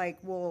think it's like,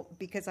 well,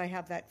 because I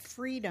have that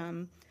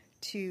freedom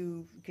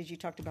because you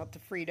talked about the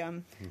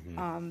freedom.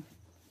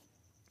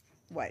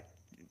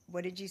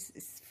 What did you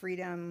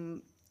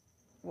freedom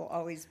will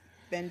always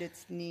bend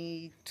its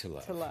knee to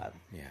love.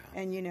 Yeah.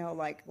 And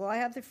like, well, I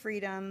have the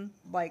freedom,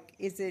 like,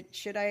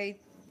 should I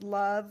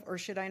love or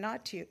should I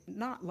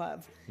not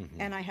love?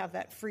 And I have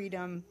that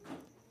freedom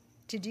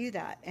to do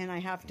that, and I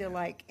have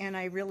to and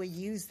I really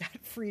use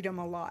that freedom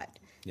a lot.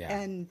 Yeah.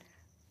 And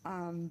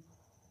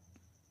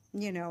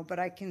but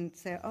I can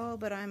say, oh,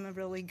 but I'm a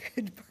really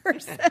good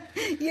person,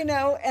 and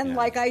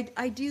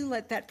I do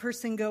let that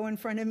person go in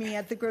front of me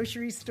at the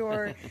grocery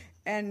store,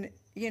 and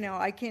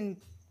I can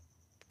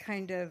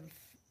kind of,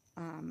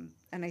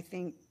 and I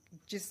think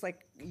just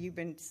like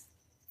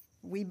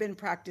we've been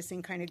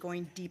practicing kind of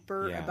going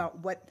deeper about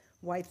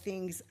why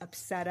things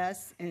upset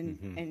us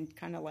and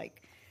kind of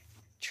like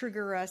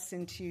trigger us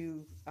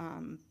into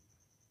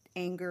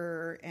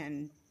anger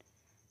and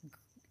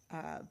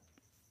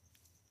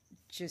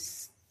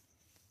just,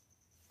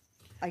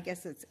 I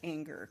guess it's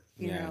anger,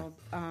 you know.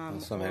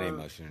 So many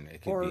emotions.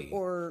 It could be.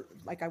 Or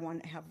like I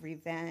want to have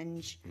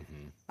revenge.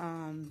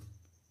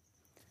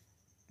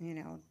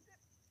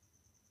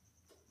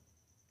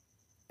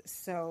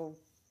 So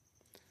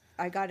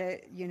I got to,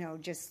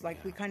 just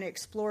like we kind of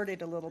explored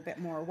it a little bit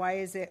more. Why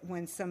is it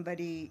when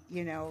somebody,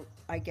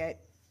 I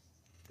get,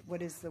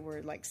 what is the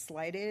word, like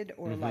slighted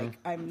or like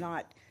I'm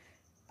not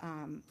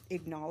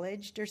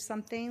acknowledged or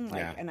something,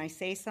 and I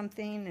say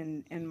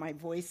something and my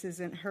voice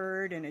isn't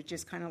heard and it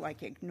just kind of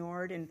like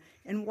ignored,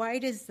 and why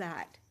does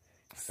that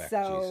affect you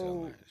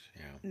so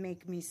much?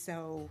 Make me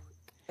so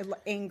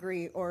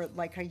angry, or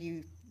like how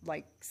you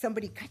like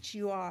somebody cut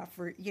you off,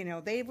 or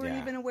they weren't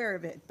even aware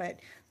of it, but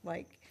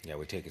like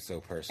we take it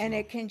so personal, and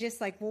it can just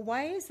like, well,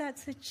 why is that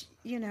such,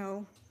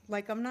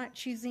 like I'm not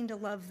choosing to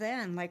love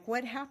them, like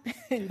what happened,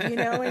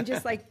 and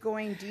just like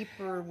going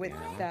deeper with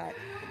that.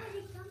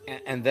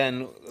 And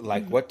then,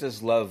 like, what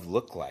does love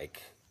look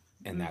like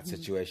in that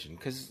situation?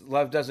 Because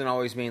love doesn't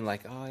always mean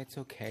like, oh, it's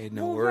okay,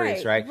 no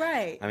worries, right?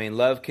 Right. I mean,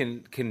 love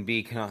can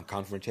be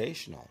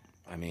confrontational.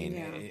 I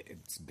mean,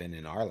 it's been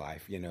in our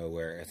life,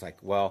 where it's like,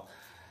 well,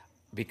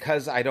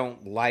 because I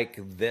don't like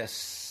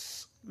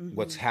this,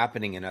 what's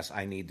happening in us,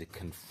 I need to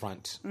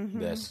confront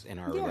this in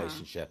our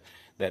relationship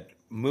that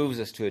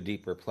moves us to a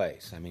deeper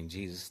place. I mean,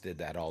 Jesus did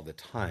that all the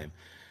time.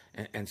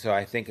 And so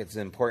I think it's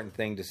an important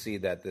thing to see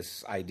that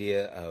this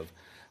idea of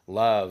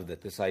love,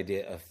 that this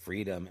idea of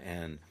freedom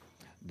and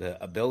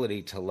the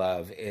ability to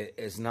love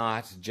is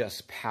not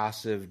just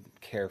passive,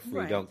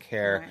 carefree, don't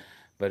care,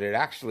 but it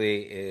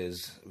actually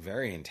is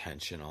very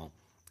intentional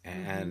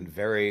and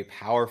very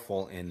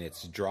powerful in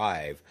its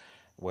drive,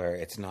 where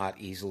it's not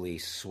easily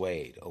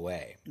swayed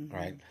away,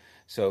 right?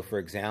 So, for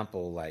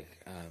example, like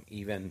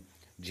even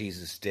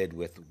Jesus did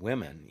with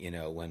women,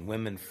 when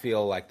women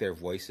feel like their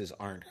voices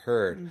aren't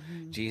heard,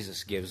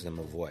 Jesus gives them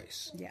a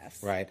voice.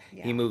 Yes. Right?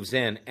 Yeah. He moves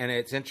in. And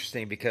it's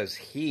interesting because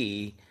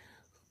he,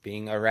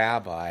 being a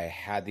rabbi,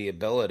 had the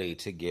ability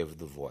to give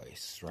the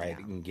voice, right?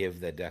 Yeah. And give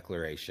the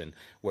declaration.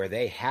 Where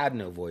they had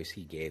no voice,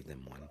 he gave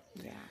them one.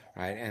 Yeah.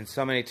 Right? And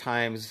so many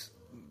times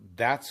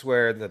that's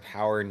where the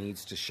power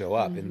needs to show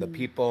up. And the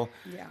people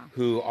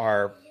who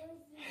are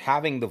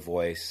having the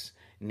voice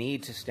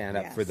need to stand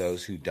up for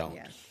those who don't.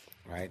 Yes.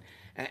 Right?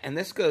 And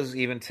this goes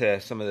even to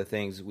some of the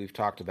things we've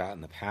talked about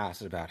in the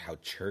past about how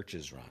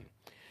churches run.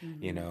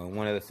 And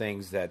one of the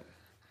things that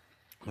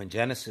when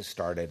Genesis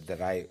started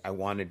that I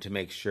wanted to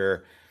make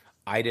sure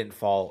I didn't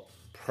fall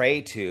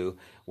prey to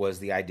was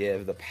the idea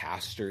of the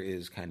pastor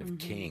is kind of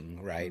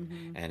king, right?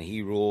 And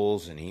he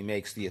rules and he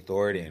makes the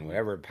authority, and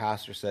whatever a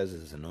pastor says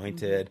is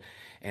anointed,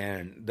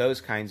 and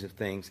those kinds of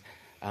things.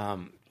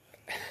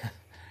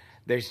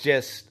 There's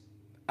just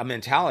a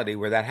mentality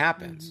where that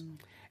happens,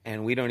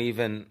 and we don't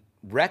even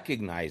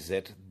recognize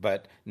it,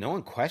 but no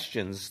one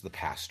questions the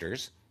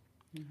pastors,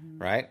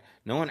 right?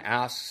 No one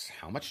asks,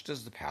 how much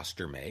does the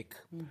pastor make?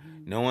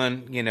 No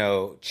one,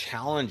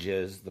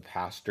 challenges the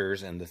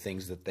pastors and the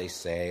things that they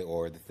say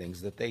or the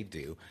things that they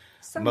do.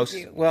 Some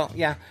do. Well,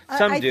 yeah,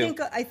 some do.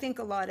 I think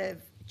a lot of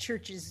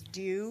churches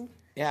do.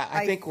 Yeah,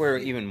 I think we're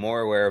even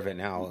more aware of it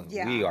now.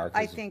 Yeah, we are,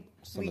 I because think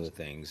of some of the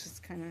things.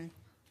 Just kind of.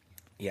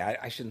 Yeah,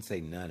 I shouldn't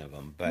say none of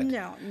them, but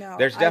no.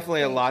 There's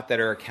definitely a lot that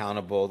are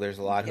accountable. There's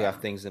a lot who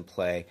have things in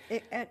play.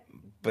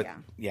 But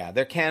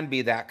there can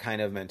be that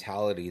kind of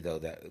mentality, though,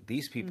 that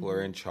these people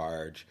are in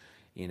charge,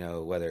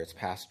 whether it's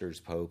pastors,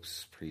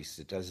 popes, priests,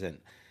 it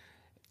doesn't,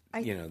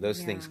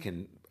 those things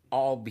can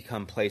all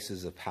become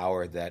places of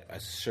power that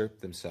assert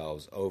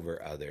themselves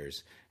over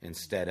others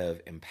instead of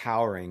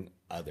empowering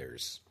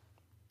others.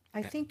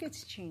 I think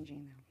it's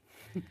changing,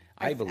 though.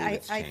 I believe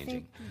it's changing. I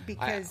think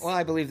because...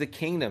 I believe the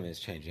kingdom is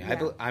changing.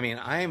 Yeah.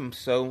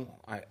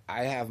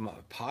 I have my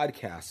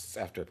podcasts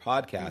after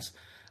podcasts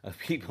of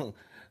people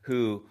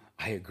who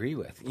I agree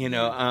with,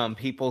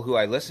 people who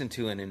I listen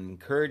to and am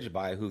encouraged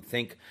by, who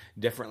think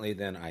differently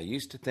than I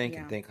used to think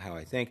and think how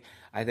I think.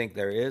 I think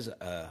there is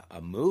a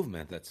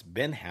movement that's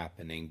been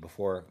happening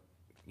before,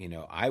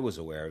 I was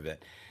aware of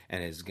it,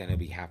 and is going to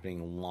be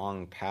happening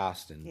long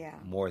past and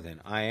more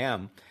than I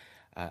am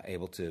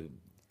able to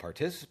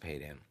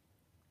participate in.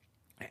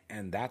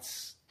 And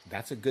that's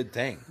a good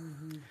thing,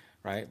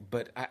 right?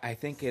 But I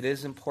think it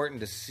is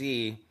important to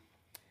see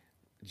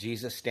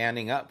Jesus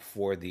standing up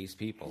for these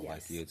people,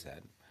 like you had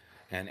said,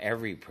 and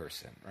every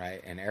person,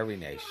 right, and every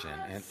nation.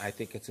 And I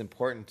think it's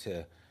important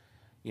to,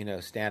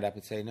 stand up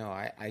and say, no,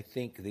 I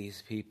think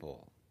these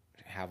people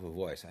have a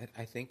voice.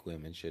 I think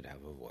women should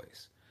have a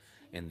voice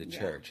in the Yeah.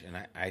 church. And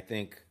I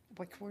think,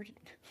 What word?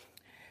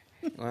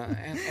 well,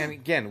 and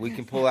again, we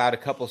can pull out a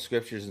couple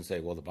scriptures and say,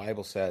 well, the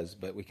Bible says,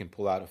 but we can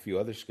pull out a few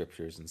other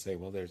scriptures and say,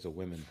 well, there's a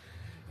women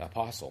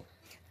apostle.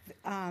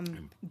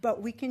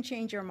 But we can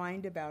change our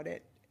mind about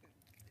it.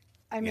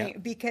 I mean, Yeah.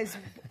 because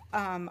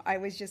I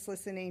was just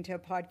listening to a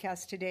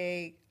podcast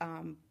today.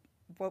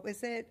 What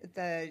was it?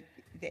 The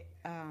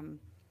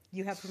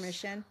You Have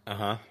Permission?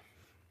 Uh-huh.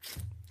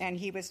 And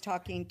he was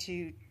talking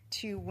to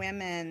two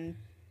women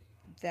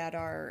that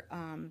are,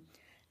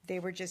 they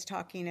were just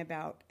talking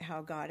about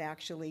how God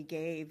actually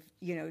gave,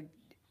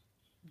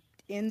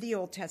 in the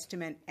Old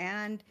Testament,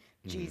 and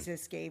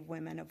Jesus gave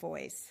women a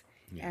voice.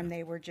 Yeah. And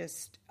they were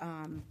just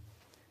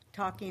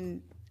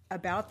talking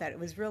about that. It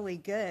was really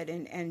good,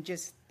 and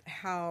just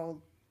how,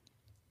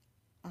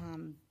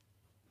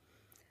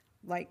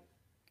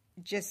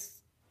 just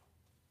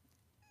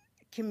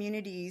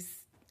communities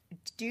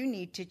do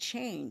need to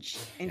change,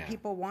 and Yeah.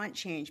 people want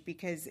change,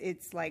 because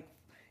it's like,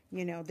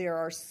 there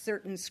are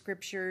certain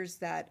scriptures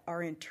that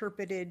are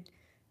interpreted,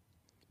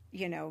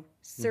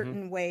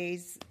 certain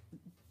ways.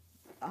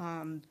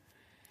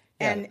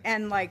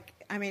 And like,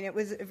 I mean, it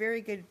was a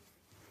very good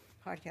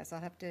podcast. I'll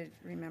have to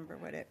remember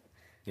what it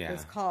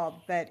was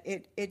called, but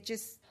it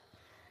just,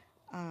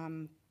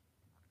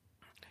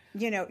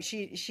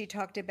 she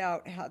talked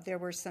about how there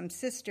were some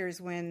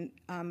sisters when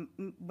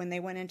they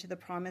went into the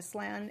Promised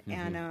Land,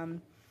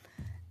 and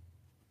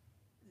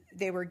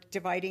they were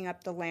dividing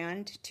up the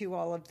land to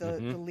all of the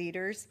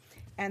leaders,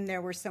 and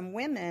there were some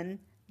women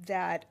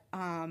that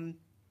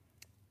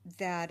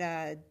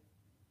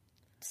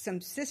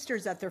some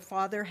sisters that their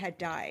father had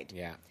died.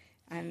 Yeah.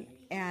 And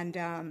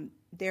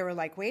they were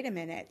like, wait a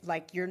minute,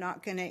 like, you're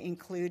not going to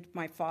include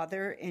my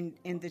father in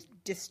the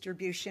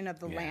distribution of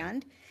the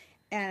land.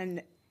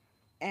 And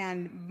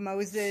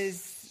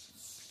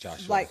Moses,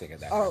 Joshua, I think of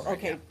that. oh, right,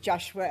 okay,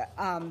 Joshua,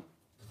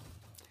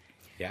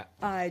 Yeah.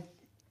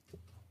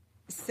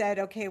 said,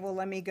 okay, well,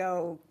 let me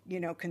go,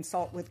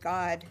 consult with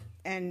God,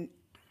 and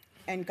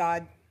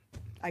God,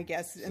 I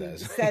guess,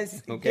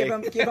 says Okay.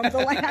 give him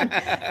the land.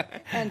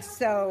 And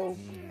so,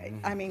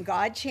 I mean,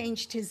 God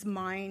changed his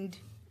mind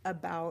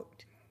about,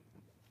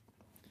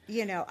 I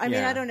mean, Yeah.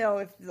 I don't know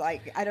if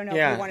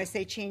Yeah. you want to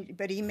say change,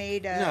 but he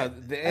made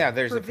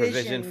there's a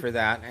provision for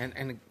that,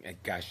 and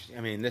gosh,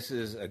 I mean, this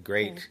is a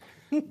great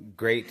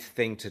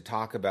thing to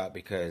talk about,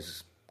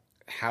 because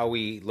how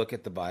we look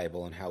at the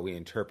Bible and how we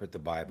interpret the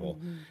Bible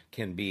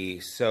can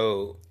be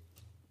so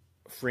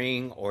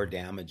freeing or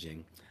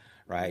damaging,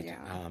 right?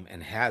 Yeah.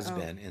 And has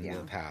been in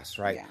the past,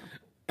 right?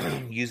 Yeah.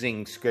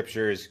 Using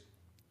scriptures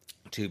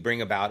to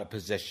bring about a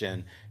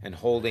position and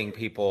holding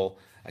people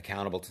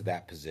accountable to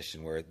that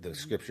position, where the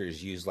scripture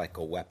is used like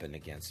a weapon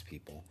against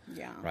people,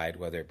 Yeah. right?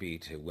 Whether it be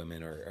to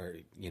women or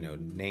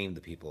name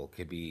the people. It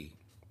could be,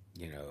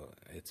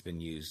 it's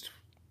been used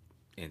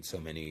in so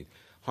many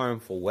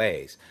harmful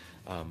ways.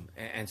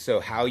 And so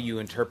how you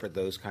interpret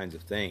those kinds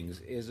of things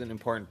is an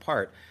important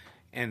part.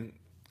 And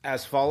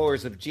as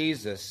followers of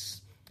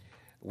Jesus,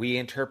 we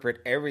interpret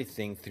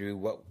everything through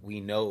what we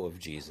know of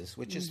Jesus,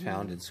 which is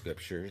found in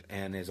Scripture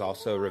and is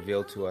also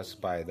revealed to us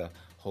by the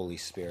Holy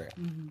Spirit,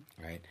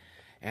 right?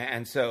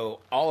 And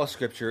so all of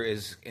Scripture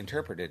is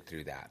interpreted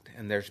through that.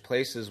 And there's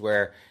places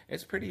where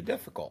it's pretty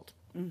difficult.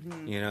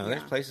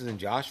 There's places in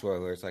Joshua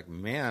where it's like,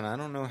 man, I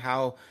don't know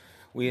how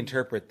we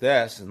interpret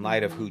this in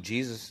light of who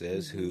Jesus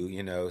is,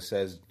 who,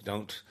 says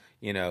don't,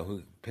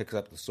 who picks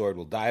up the sword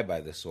will die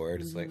by the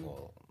sword. It's like,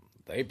 well,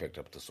 they picked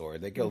up the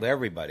sword. They killed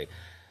everybody.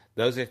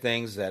 Those are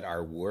things that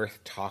are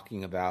worth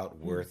talking about,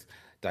 worth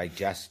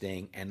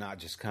digesting, and not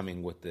just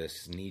coming with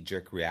this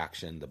knee-jerk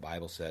reaction. The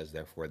Bible says,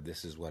 therefore,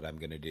 this is what I'm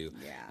going to do.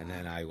 Yeah. And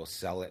then I will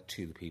sell it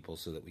to the people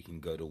so that we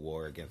can go to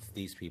war against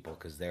these people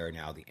because they're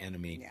now the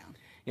enemy.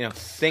 Yeah.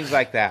 Things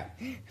like that.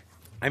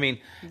 I mean,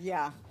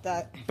 Yeah.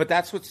 but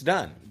that's what's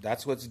done.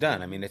 That's what's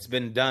done. I mean, it's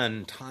been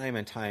done time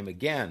and time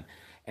again.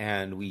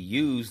 And we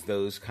use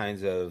those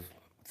kinds of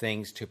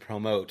things to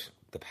promote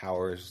the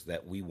powers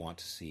that we want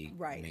to see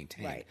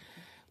maintained. Right.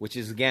 Which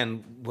is,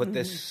 again, what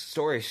this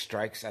story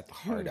strikes at the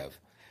heart of.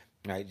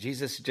 Right?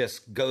 Jesus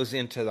just goes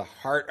into the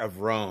heart of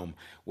Rome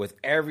with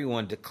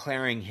everyone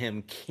declaring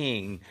him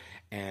king,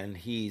 and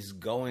he's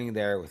going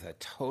there with a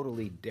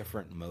totally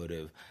different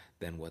motive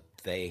than what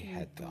they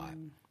had thought.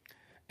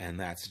 And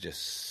that's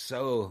just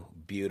so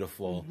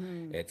beautiful.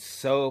 It's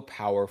so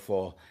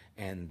powerful,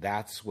 and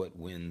that's what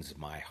wins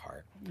my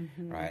heart,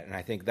 right? And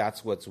I think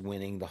that's what's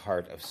winning the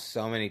heart of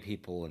so many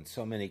people in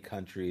so many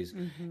countries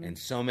and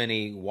so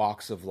many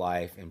walks of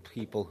life, and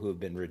people who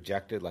have been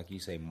rejected, like you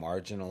say,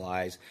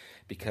 marginalized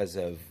because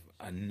of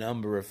a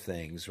number of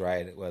things,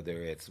 right?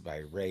 Whether it's by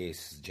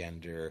race,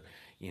 gender,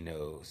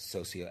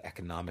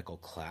 socioeconomical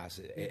class,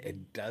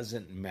 it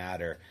doesn't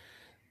matter.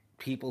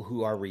 People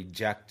who are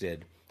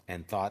rejected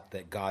and thought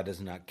that God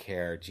does not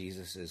care,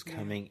 Jesus is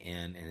coming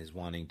in and is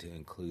wanting to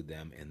include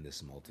them in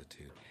this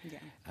multitude. Yeah.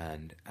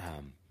 And,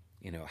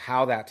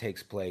 how that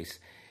takes place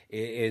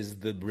is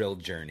the real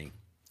journey.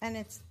 And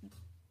it's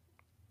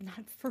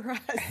not for us.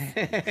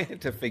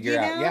 to figure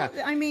out.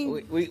 Yeah. I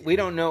mean, we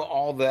don't know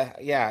all the,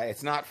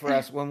 it's not for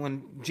us.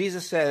 When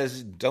Jesus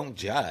says, don't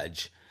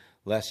judge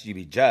lest you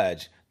be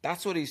judged,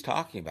 that's what he's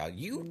talking about.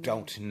 You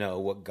don't know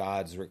what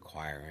God's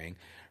requiring,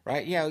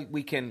 right? Yeah,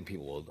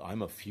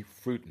 I'm a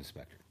fruit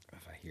inspector.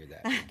 If I hear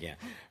that again,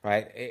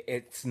 right?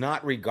 It's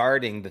not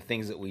regarding the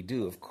things that we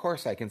do. Of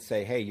course I can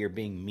say, hey, you're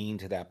being mean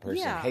to that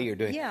person. Yeah, Hey, you're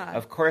doing, yeah.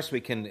 Of course we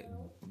can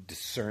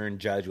discern,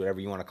 judge, whatever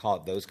you want to call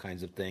it, those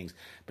kinds of things.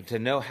 But to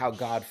know how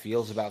God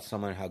feels about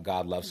someone, how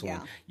God loves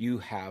someone, you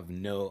have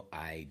no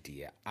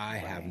idea. I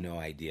have no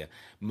idea.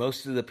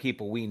 Most of the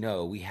people we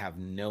know, we have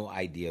no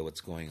idea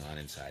what's going on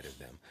inside of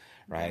them,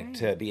 right?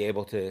 To be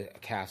able to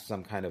cast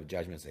some kind of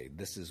judgment, say,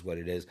 this is what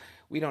it is.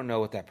 We don't know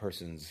what that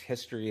person's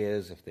history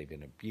is, if they've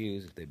been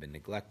abused, if they've been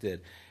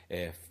neglected,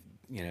 if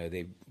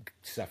they're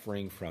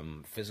suffering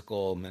from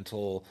physical,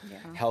 mental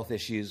health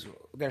issues.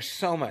 There's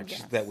so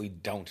much that we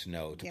don't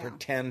know. To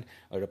pretend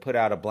or to put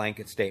out a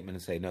blanket statement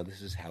and say, no,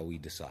 this is how we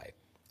decide.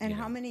 And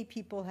how many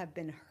people have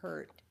been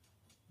hurt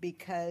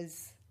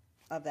because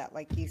of that?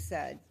 Like you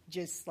said,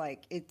 just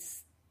like it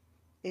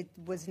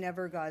was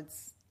never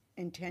God's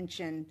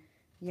intention,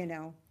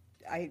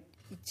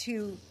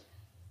 to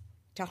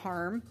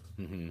harm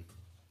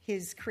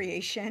his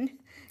creation.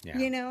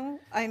 Yeah.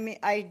 I mean,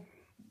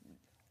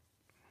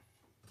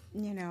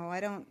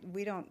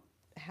 we don't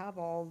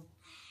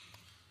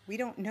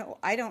know.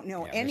 I don't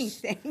know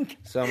anything.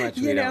 So much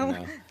we don't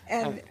know.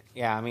 And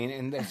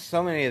and there's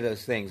so many of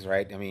those things,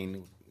 right? I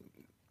mean,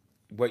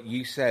 what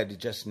you said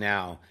just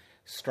now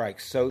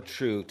strikes so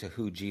true to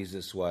who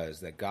Jesus was,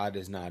 that God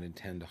does not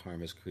intend to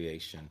harm his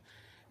creation.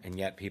 And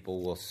yet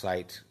people will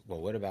cite, well,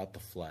 what about the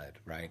flood,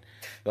 right?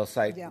 They'll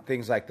cite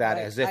things like that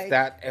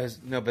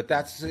but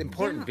that's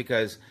important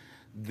because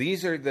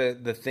these are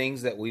the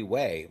things that we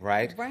weigh,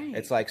 right? Right.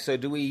 It's like, so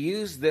do we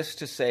use this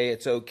to say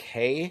it's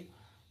okay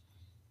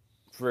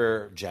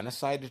for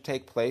genocide to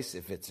take place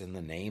if it's in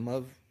the name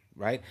of,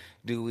 right?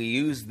 Do we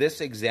use this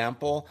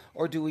example,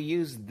 or do we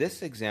use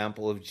this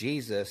example of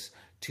Jesus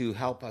to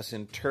help us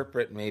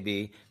interpret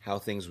maybe how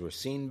things were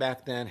seen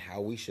back then,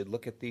 how we should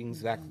look at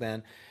things back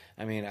then?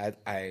 I mean,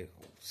 I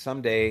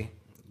someday,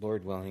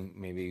 Lord willing,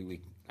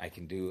 maybe I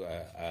can do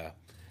a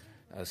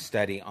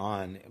study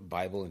on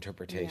Bible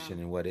interpretation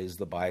and what is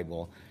the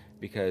Bible,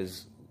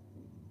 because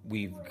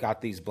we've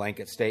got these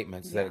blanket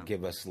statements that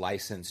give us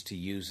license to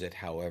use it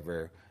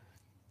however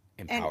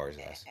empowers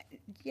us.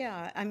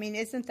 Yeah, I mean,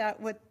 isn't that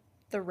what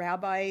the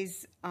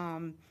rabbis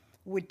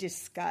would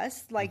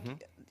discuss? Like,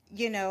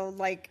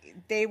 like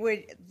they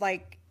would,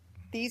 like,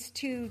 these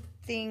two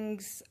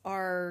things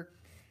are...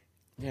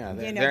 Yeah,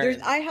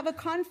 I have a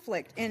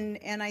conflict,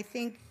 and I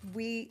think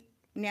we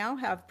now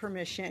have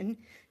permission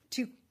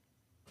to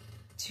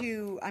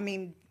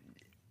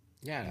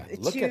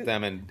look at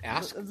them and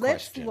ask questions.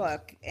 Let's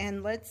look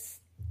and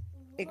let's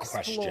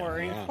explore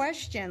and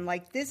question.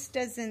 Like, this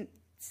doesn't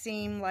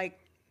seem like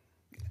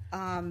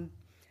I'm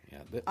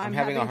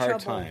having a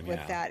hard trouble time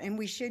with that, and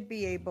we should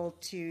be able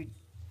to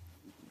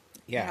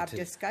have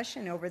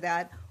discussion over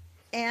that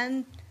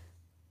and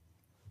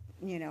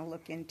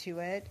look into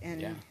it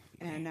and.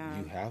 And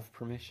you have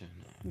permission.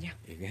 Yeah.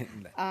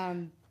 It's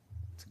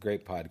a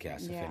great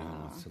podcast if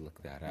anyone wants to look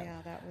that up.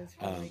 Yeah, that was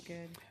really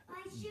good.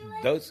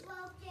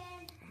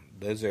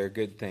 Those are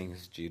good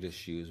things. Judah's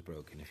shoe is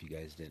broken, if you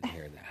guys didn't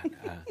hear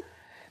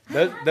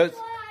that.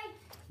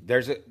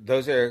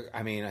 Those are,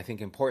 I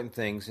think, important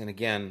things. And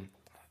again,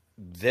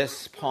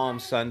 this Palm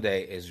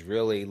Sunday is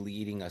really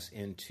leading us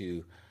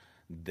into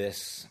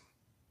this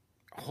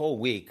whole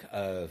week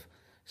of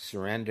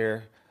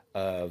surrender,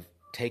 of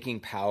taking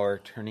power,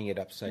 turning it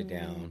upside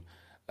down,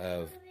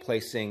 of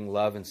placing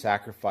love and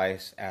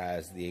sacrifice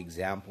as the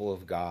example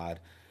of God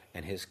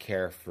and his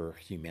care for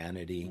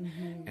humanity,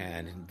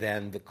 and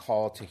then the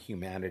call to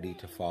humanity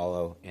to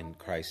follow in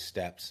Christ's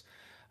steps.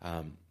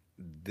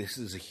 This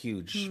is a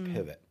huge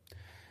pivot.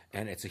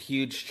 And it's a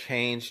huge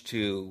change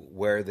to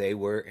where they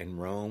were in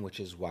Rome, which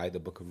is why the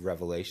book of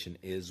Revelation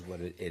is what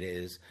it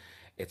is.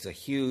 It's a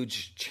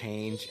huge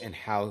change in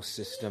how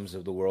systems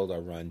of the world are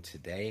run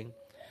today.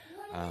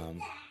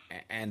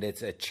 And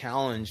it's a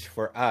challenge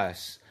for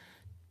us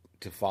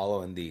to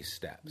follow in these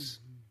steps.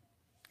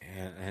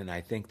 And I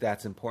think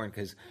that's important,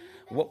 because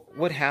what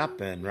would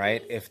happen,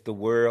 right, if the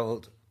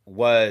world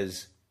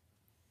was,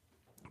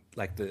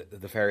 like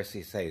the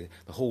Pharisees say,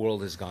 the whole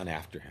world has gone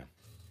after him?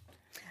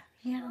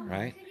 Yeah.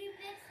 Right?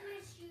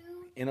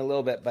 In a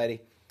little bit,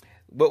 buddy.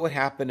 What would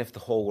happen if the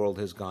whole world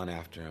has gone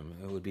after him?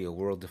 It would be a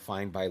world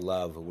defined by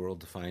love, a world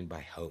defined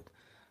by hope,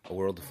 a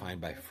world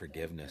defined by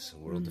forgiveness, a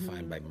world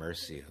defined by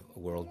mercy, a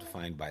world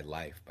defined by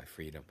life, by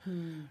freedom,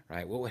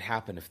 right? What would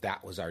happen if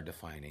that was our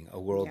defining? A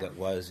world that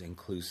was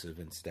inclusive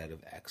instead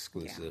of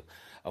exclusive,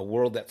 a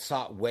world that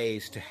sought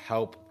ways to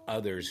help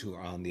others who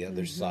are on the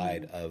other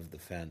side of the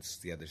fence,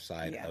 the other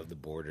side of the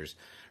borders,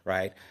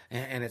 right?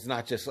 And it's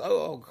not just,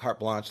 carte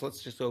blanche,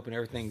 let's just open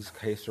everything's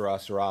que sera,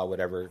 sera,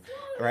 whatever,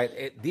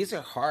 right? These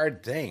are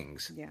hard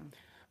things,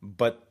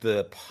 but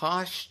the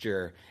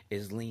posture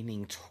is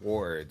leaning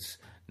towards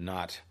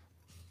not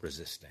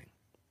resisting.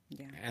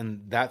 Yeah.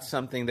 And that's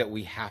something that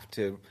we have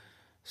to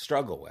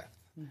struggle with.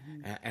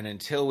 And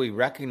until we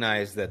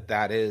recognize that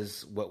that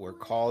is what we're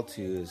called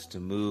to, is to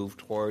move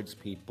towards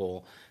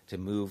people, to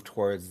move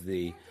towards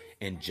the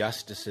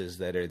injustices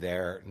that are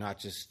there, not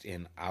just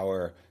in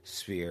our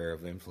sphere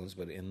of influence,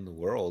 but in the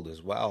world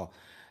as well.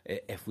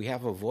 If we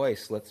have a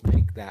voice, let's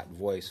make that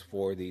voice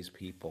for these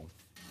people.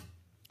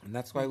 And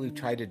that's why we've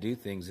tried to do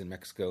things in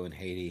Mexico and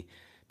Haiti,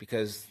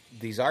 because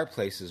these are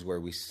places where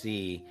we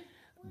see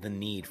the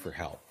need for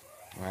help,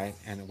 right?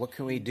 And what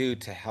can we do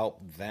to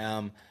help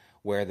them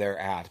where they're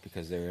at,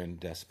 because they're in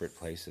desperate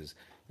places?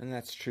 And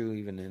that's true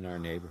even in our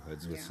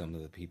neighborhoods with some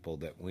of the people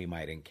that we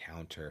might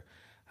encounter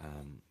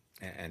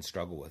and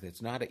struggle with.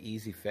 It's not an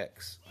easy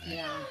fix. Right?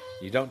 Yeah.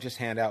 You don't just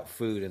hand out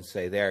food and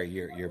say, there,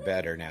 you're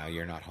better now,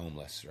 you're not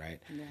homeless, right?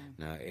 Yeah.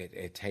 No,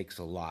 it takes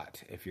a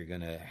lot. If you're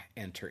going to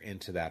enter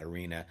into that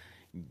arena,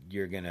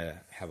 you're going to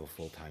have a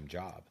full-time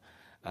job.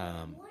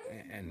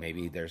 And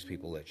maybe there's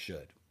people that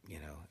should,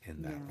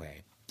 in that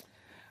way.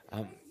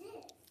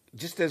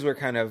 Just as we're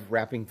kind of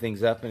wrapping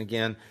things up, and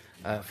again,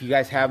 if you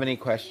guys have any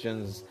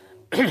questions,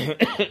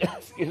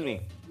 excuse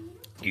me,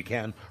 you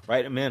can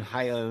write them in.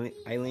 Hi,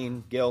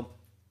 Eileen, Gil.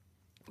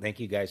 Thank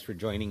you guys for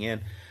joining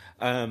in.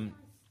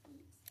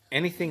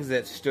 Any things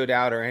that stood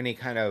out, or any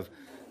kind of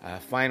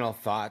final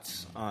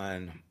thoughts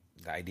on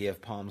the idea of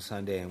Palm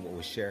Sunday and what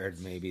was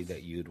shared, maybe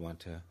that you'd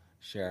want to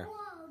share?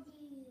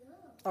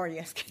 Or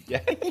yes,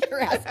 Yeah.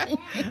 you're asking.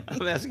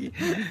 I'm asking.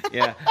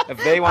 Yeah, if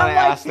they want to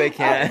ask, they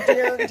can.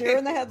 Deer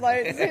in the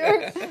headlights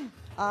here.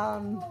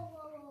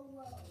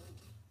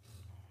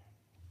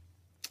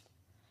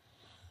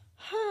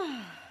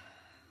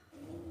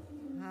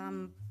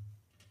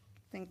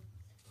 Think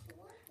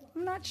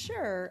I'm not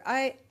sure.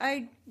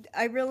 I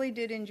really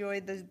did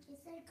enjoy the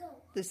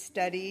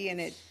study,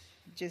 and it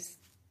just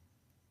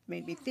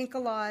made me think a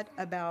lot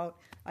about.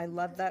 I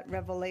love that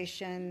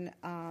revelation.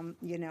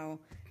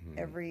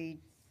 Every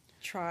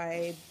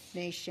tribe,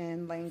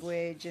 nation,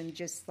 language, and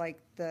just like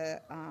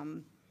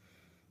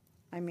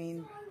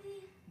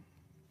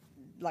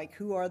like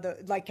who are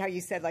like how you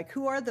said, like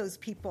who are those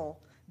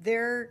people?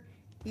 They're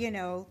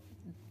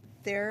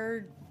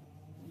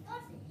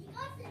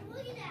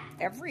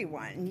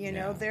everyone,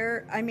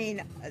 they're,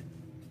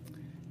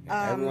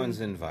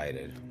 Everyone's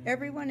invited.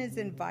 Everyone is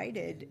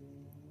invited,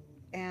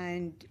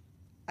 and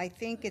I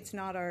think it's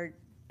not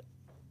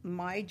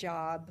my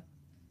job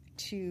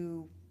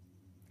to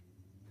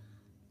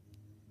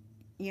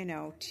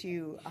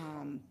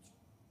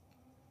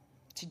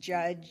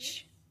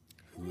judge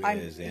who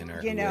is in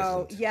or who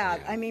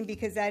isn't.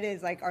 Because that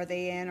is like, are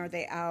they in, are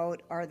they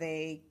out, are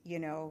they,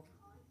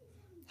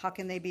 how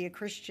can they be a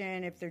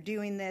Christian if they're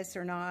doing this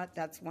or not?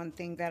 That's one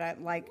thing that I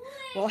like.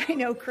 Well, I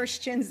know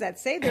Christians that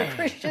say they're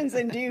Christians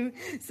and do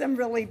some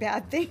really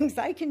bad things.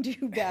 I can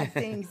do bad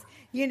things,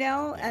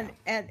 and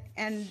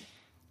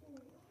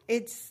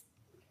it's,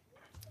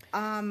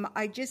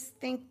 I just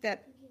think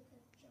that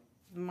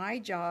my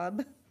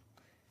job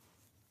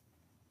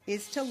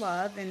is to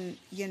love, and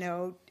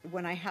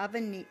when I have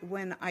a need,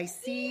 when I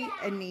see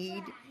a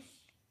need,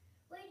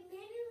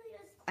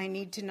 I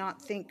need to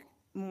not think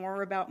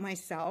more about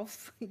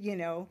myself,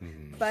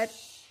 but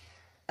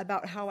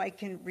about how I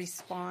can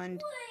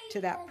respond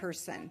to that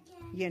person,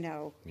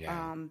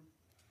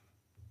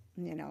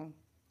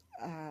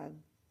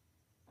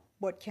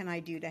 what can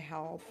I do to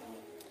help?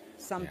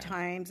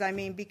 Sometimes,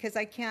 because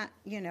I can't,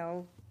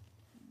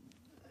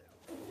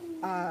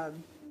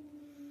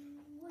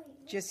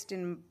 just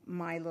in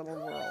my little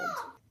world,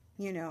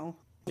 because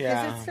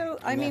it's so,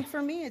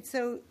 for me, it's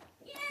so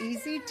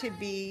easy to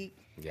be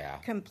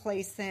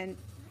complacent.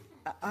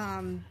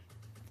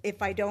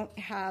 If I don't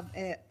have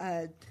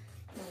a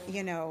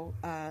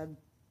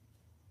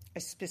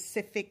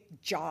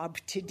specific job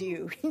to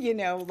do, and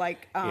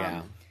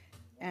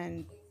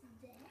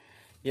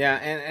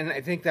and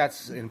I think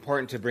that's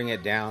important to bring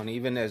it down,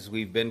 even as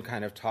we've been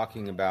kind of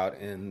talking about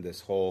in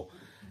this whole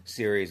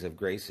series of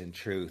Grace and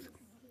Truth.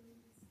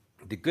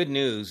 The good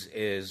news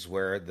is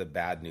where the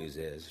bad news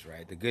is,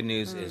 right? The good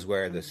news is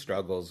where the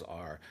struggles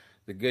are.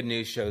 The good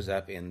news shows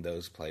up in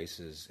those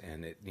places,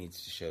 and it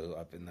needs to show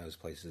up in those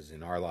places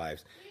in our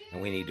lives,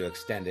 and we need to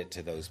extend it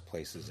to those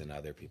places in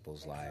other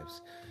people's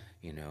lives,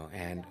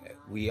 and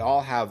we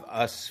all have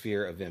a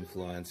sphere of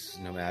influence,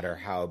 no matter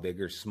how big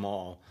or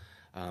small,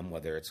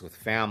 whether it's with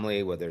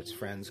family, whether it's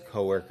friends,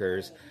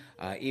 coworkers,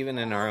 even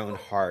in our own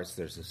hearts,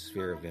 there's a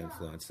sphere of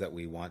influence that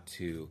we want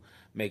to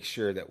make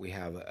sure that we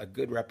have a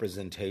good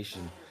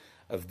representation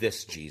of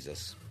this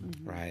Jesus,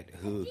 right?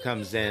 Who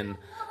comes in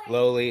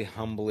lowly,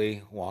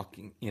 humbly,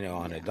 walking,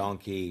 on a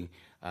donkey,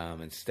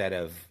 instead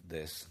of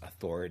this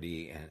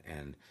authority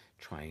and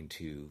trying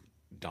to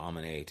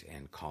dominate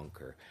and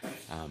conquer.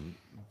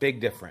 Big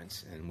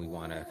difference, and we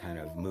want to kind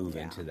of move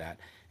into that.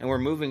 And we're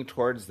moving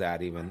towards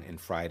that even in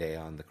Friday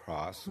on the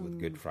cross with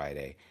Good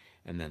Friday.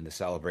 and then the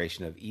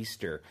celebration of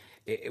Easter,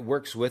 it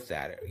works with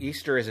that.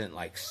 Easter isn't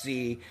like,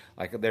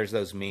 there's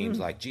those memes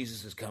like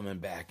Jesus is coming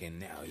back and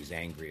now he's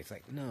angry. It's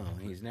like, no,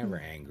 he's never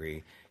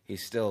angry. He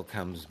still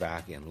comes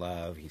back in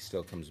love. He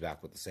still comes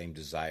back with the same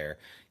desire.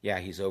 Yeah,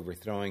 he's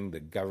overthrowing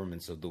the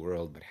governments of the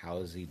world, but how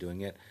is he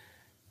doing it?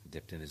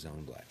 Dipped in his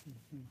own blood,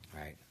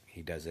 right?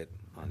 He does it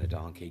on a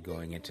donkey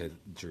going into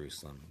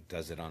Jerusalem,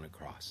 does it on a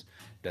cross,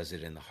 does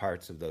it in the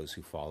hearts of those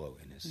who follow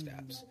in his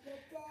steps.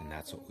 And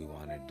that's what we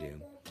want to do.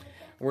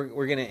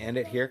 We're going to end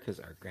it here because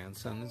our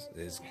grandson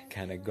is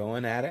kind of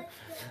going at it.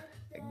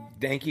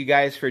 Thank you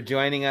guys for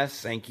joining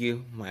us. Thank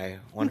you, my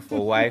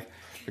wonderful wife,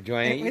 for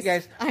joining. You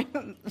guys,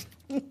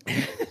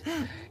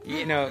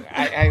 you know,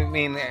 I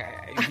mean,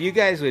 you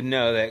guys would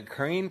know that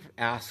Corrine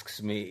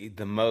asks me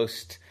the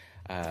most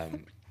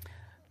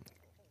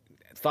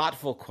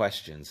thoughtful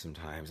questions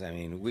sometimes. I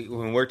mean,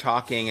 when we're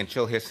talking and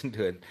she'll listen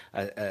to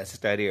a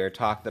study or a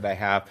talk that I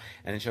have,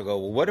 and then she'll go,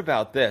 well, what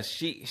about this?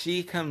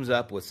 She comes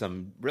up with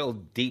some real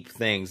deep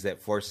things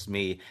that force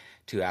me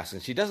to ask.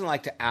 And she doesn't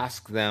like to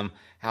ask them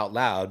out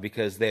loud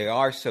because they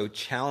are so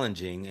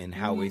challenging in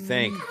how we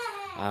think.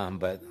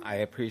 But I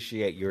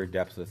appreciate your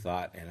depth of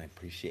thought, and I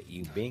appreciate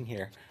you being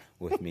here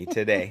with me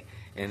today.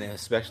 And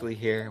especially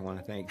here, I want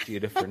to thank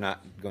Judah for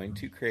not going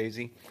too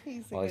crazy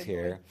while he's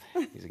here.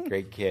 He's a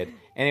great kid.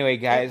 Anyway,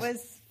 guys. It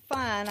was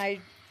fun. I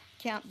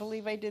can't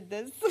believe I did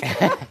this.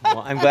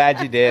 Well, I'm glad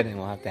you did, and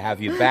we'll have to have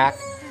you back.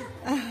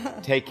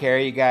 Take care,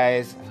 you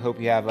guys. Hope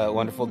you have a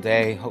wonderful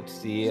day. Hope to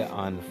see you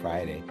on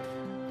Friday.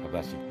 God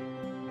bless you.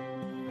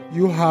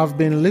 You have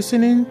been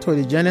listening to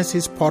the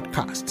Genesis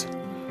podcast.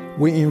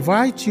 We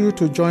invite you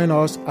to join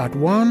us at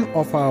one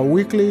of our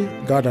weekly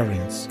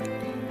gatherings.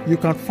 You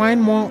can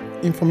find more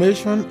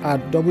information at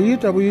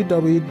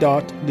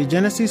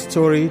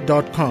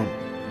www.thegenesisstory.com,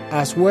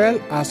 as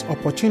well as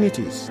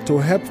opportunities to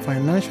help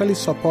financially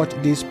support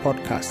this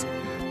podcast.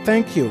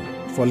 Thank you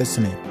for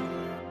listening.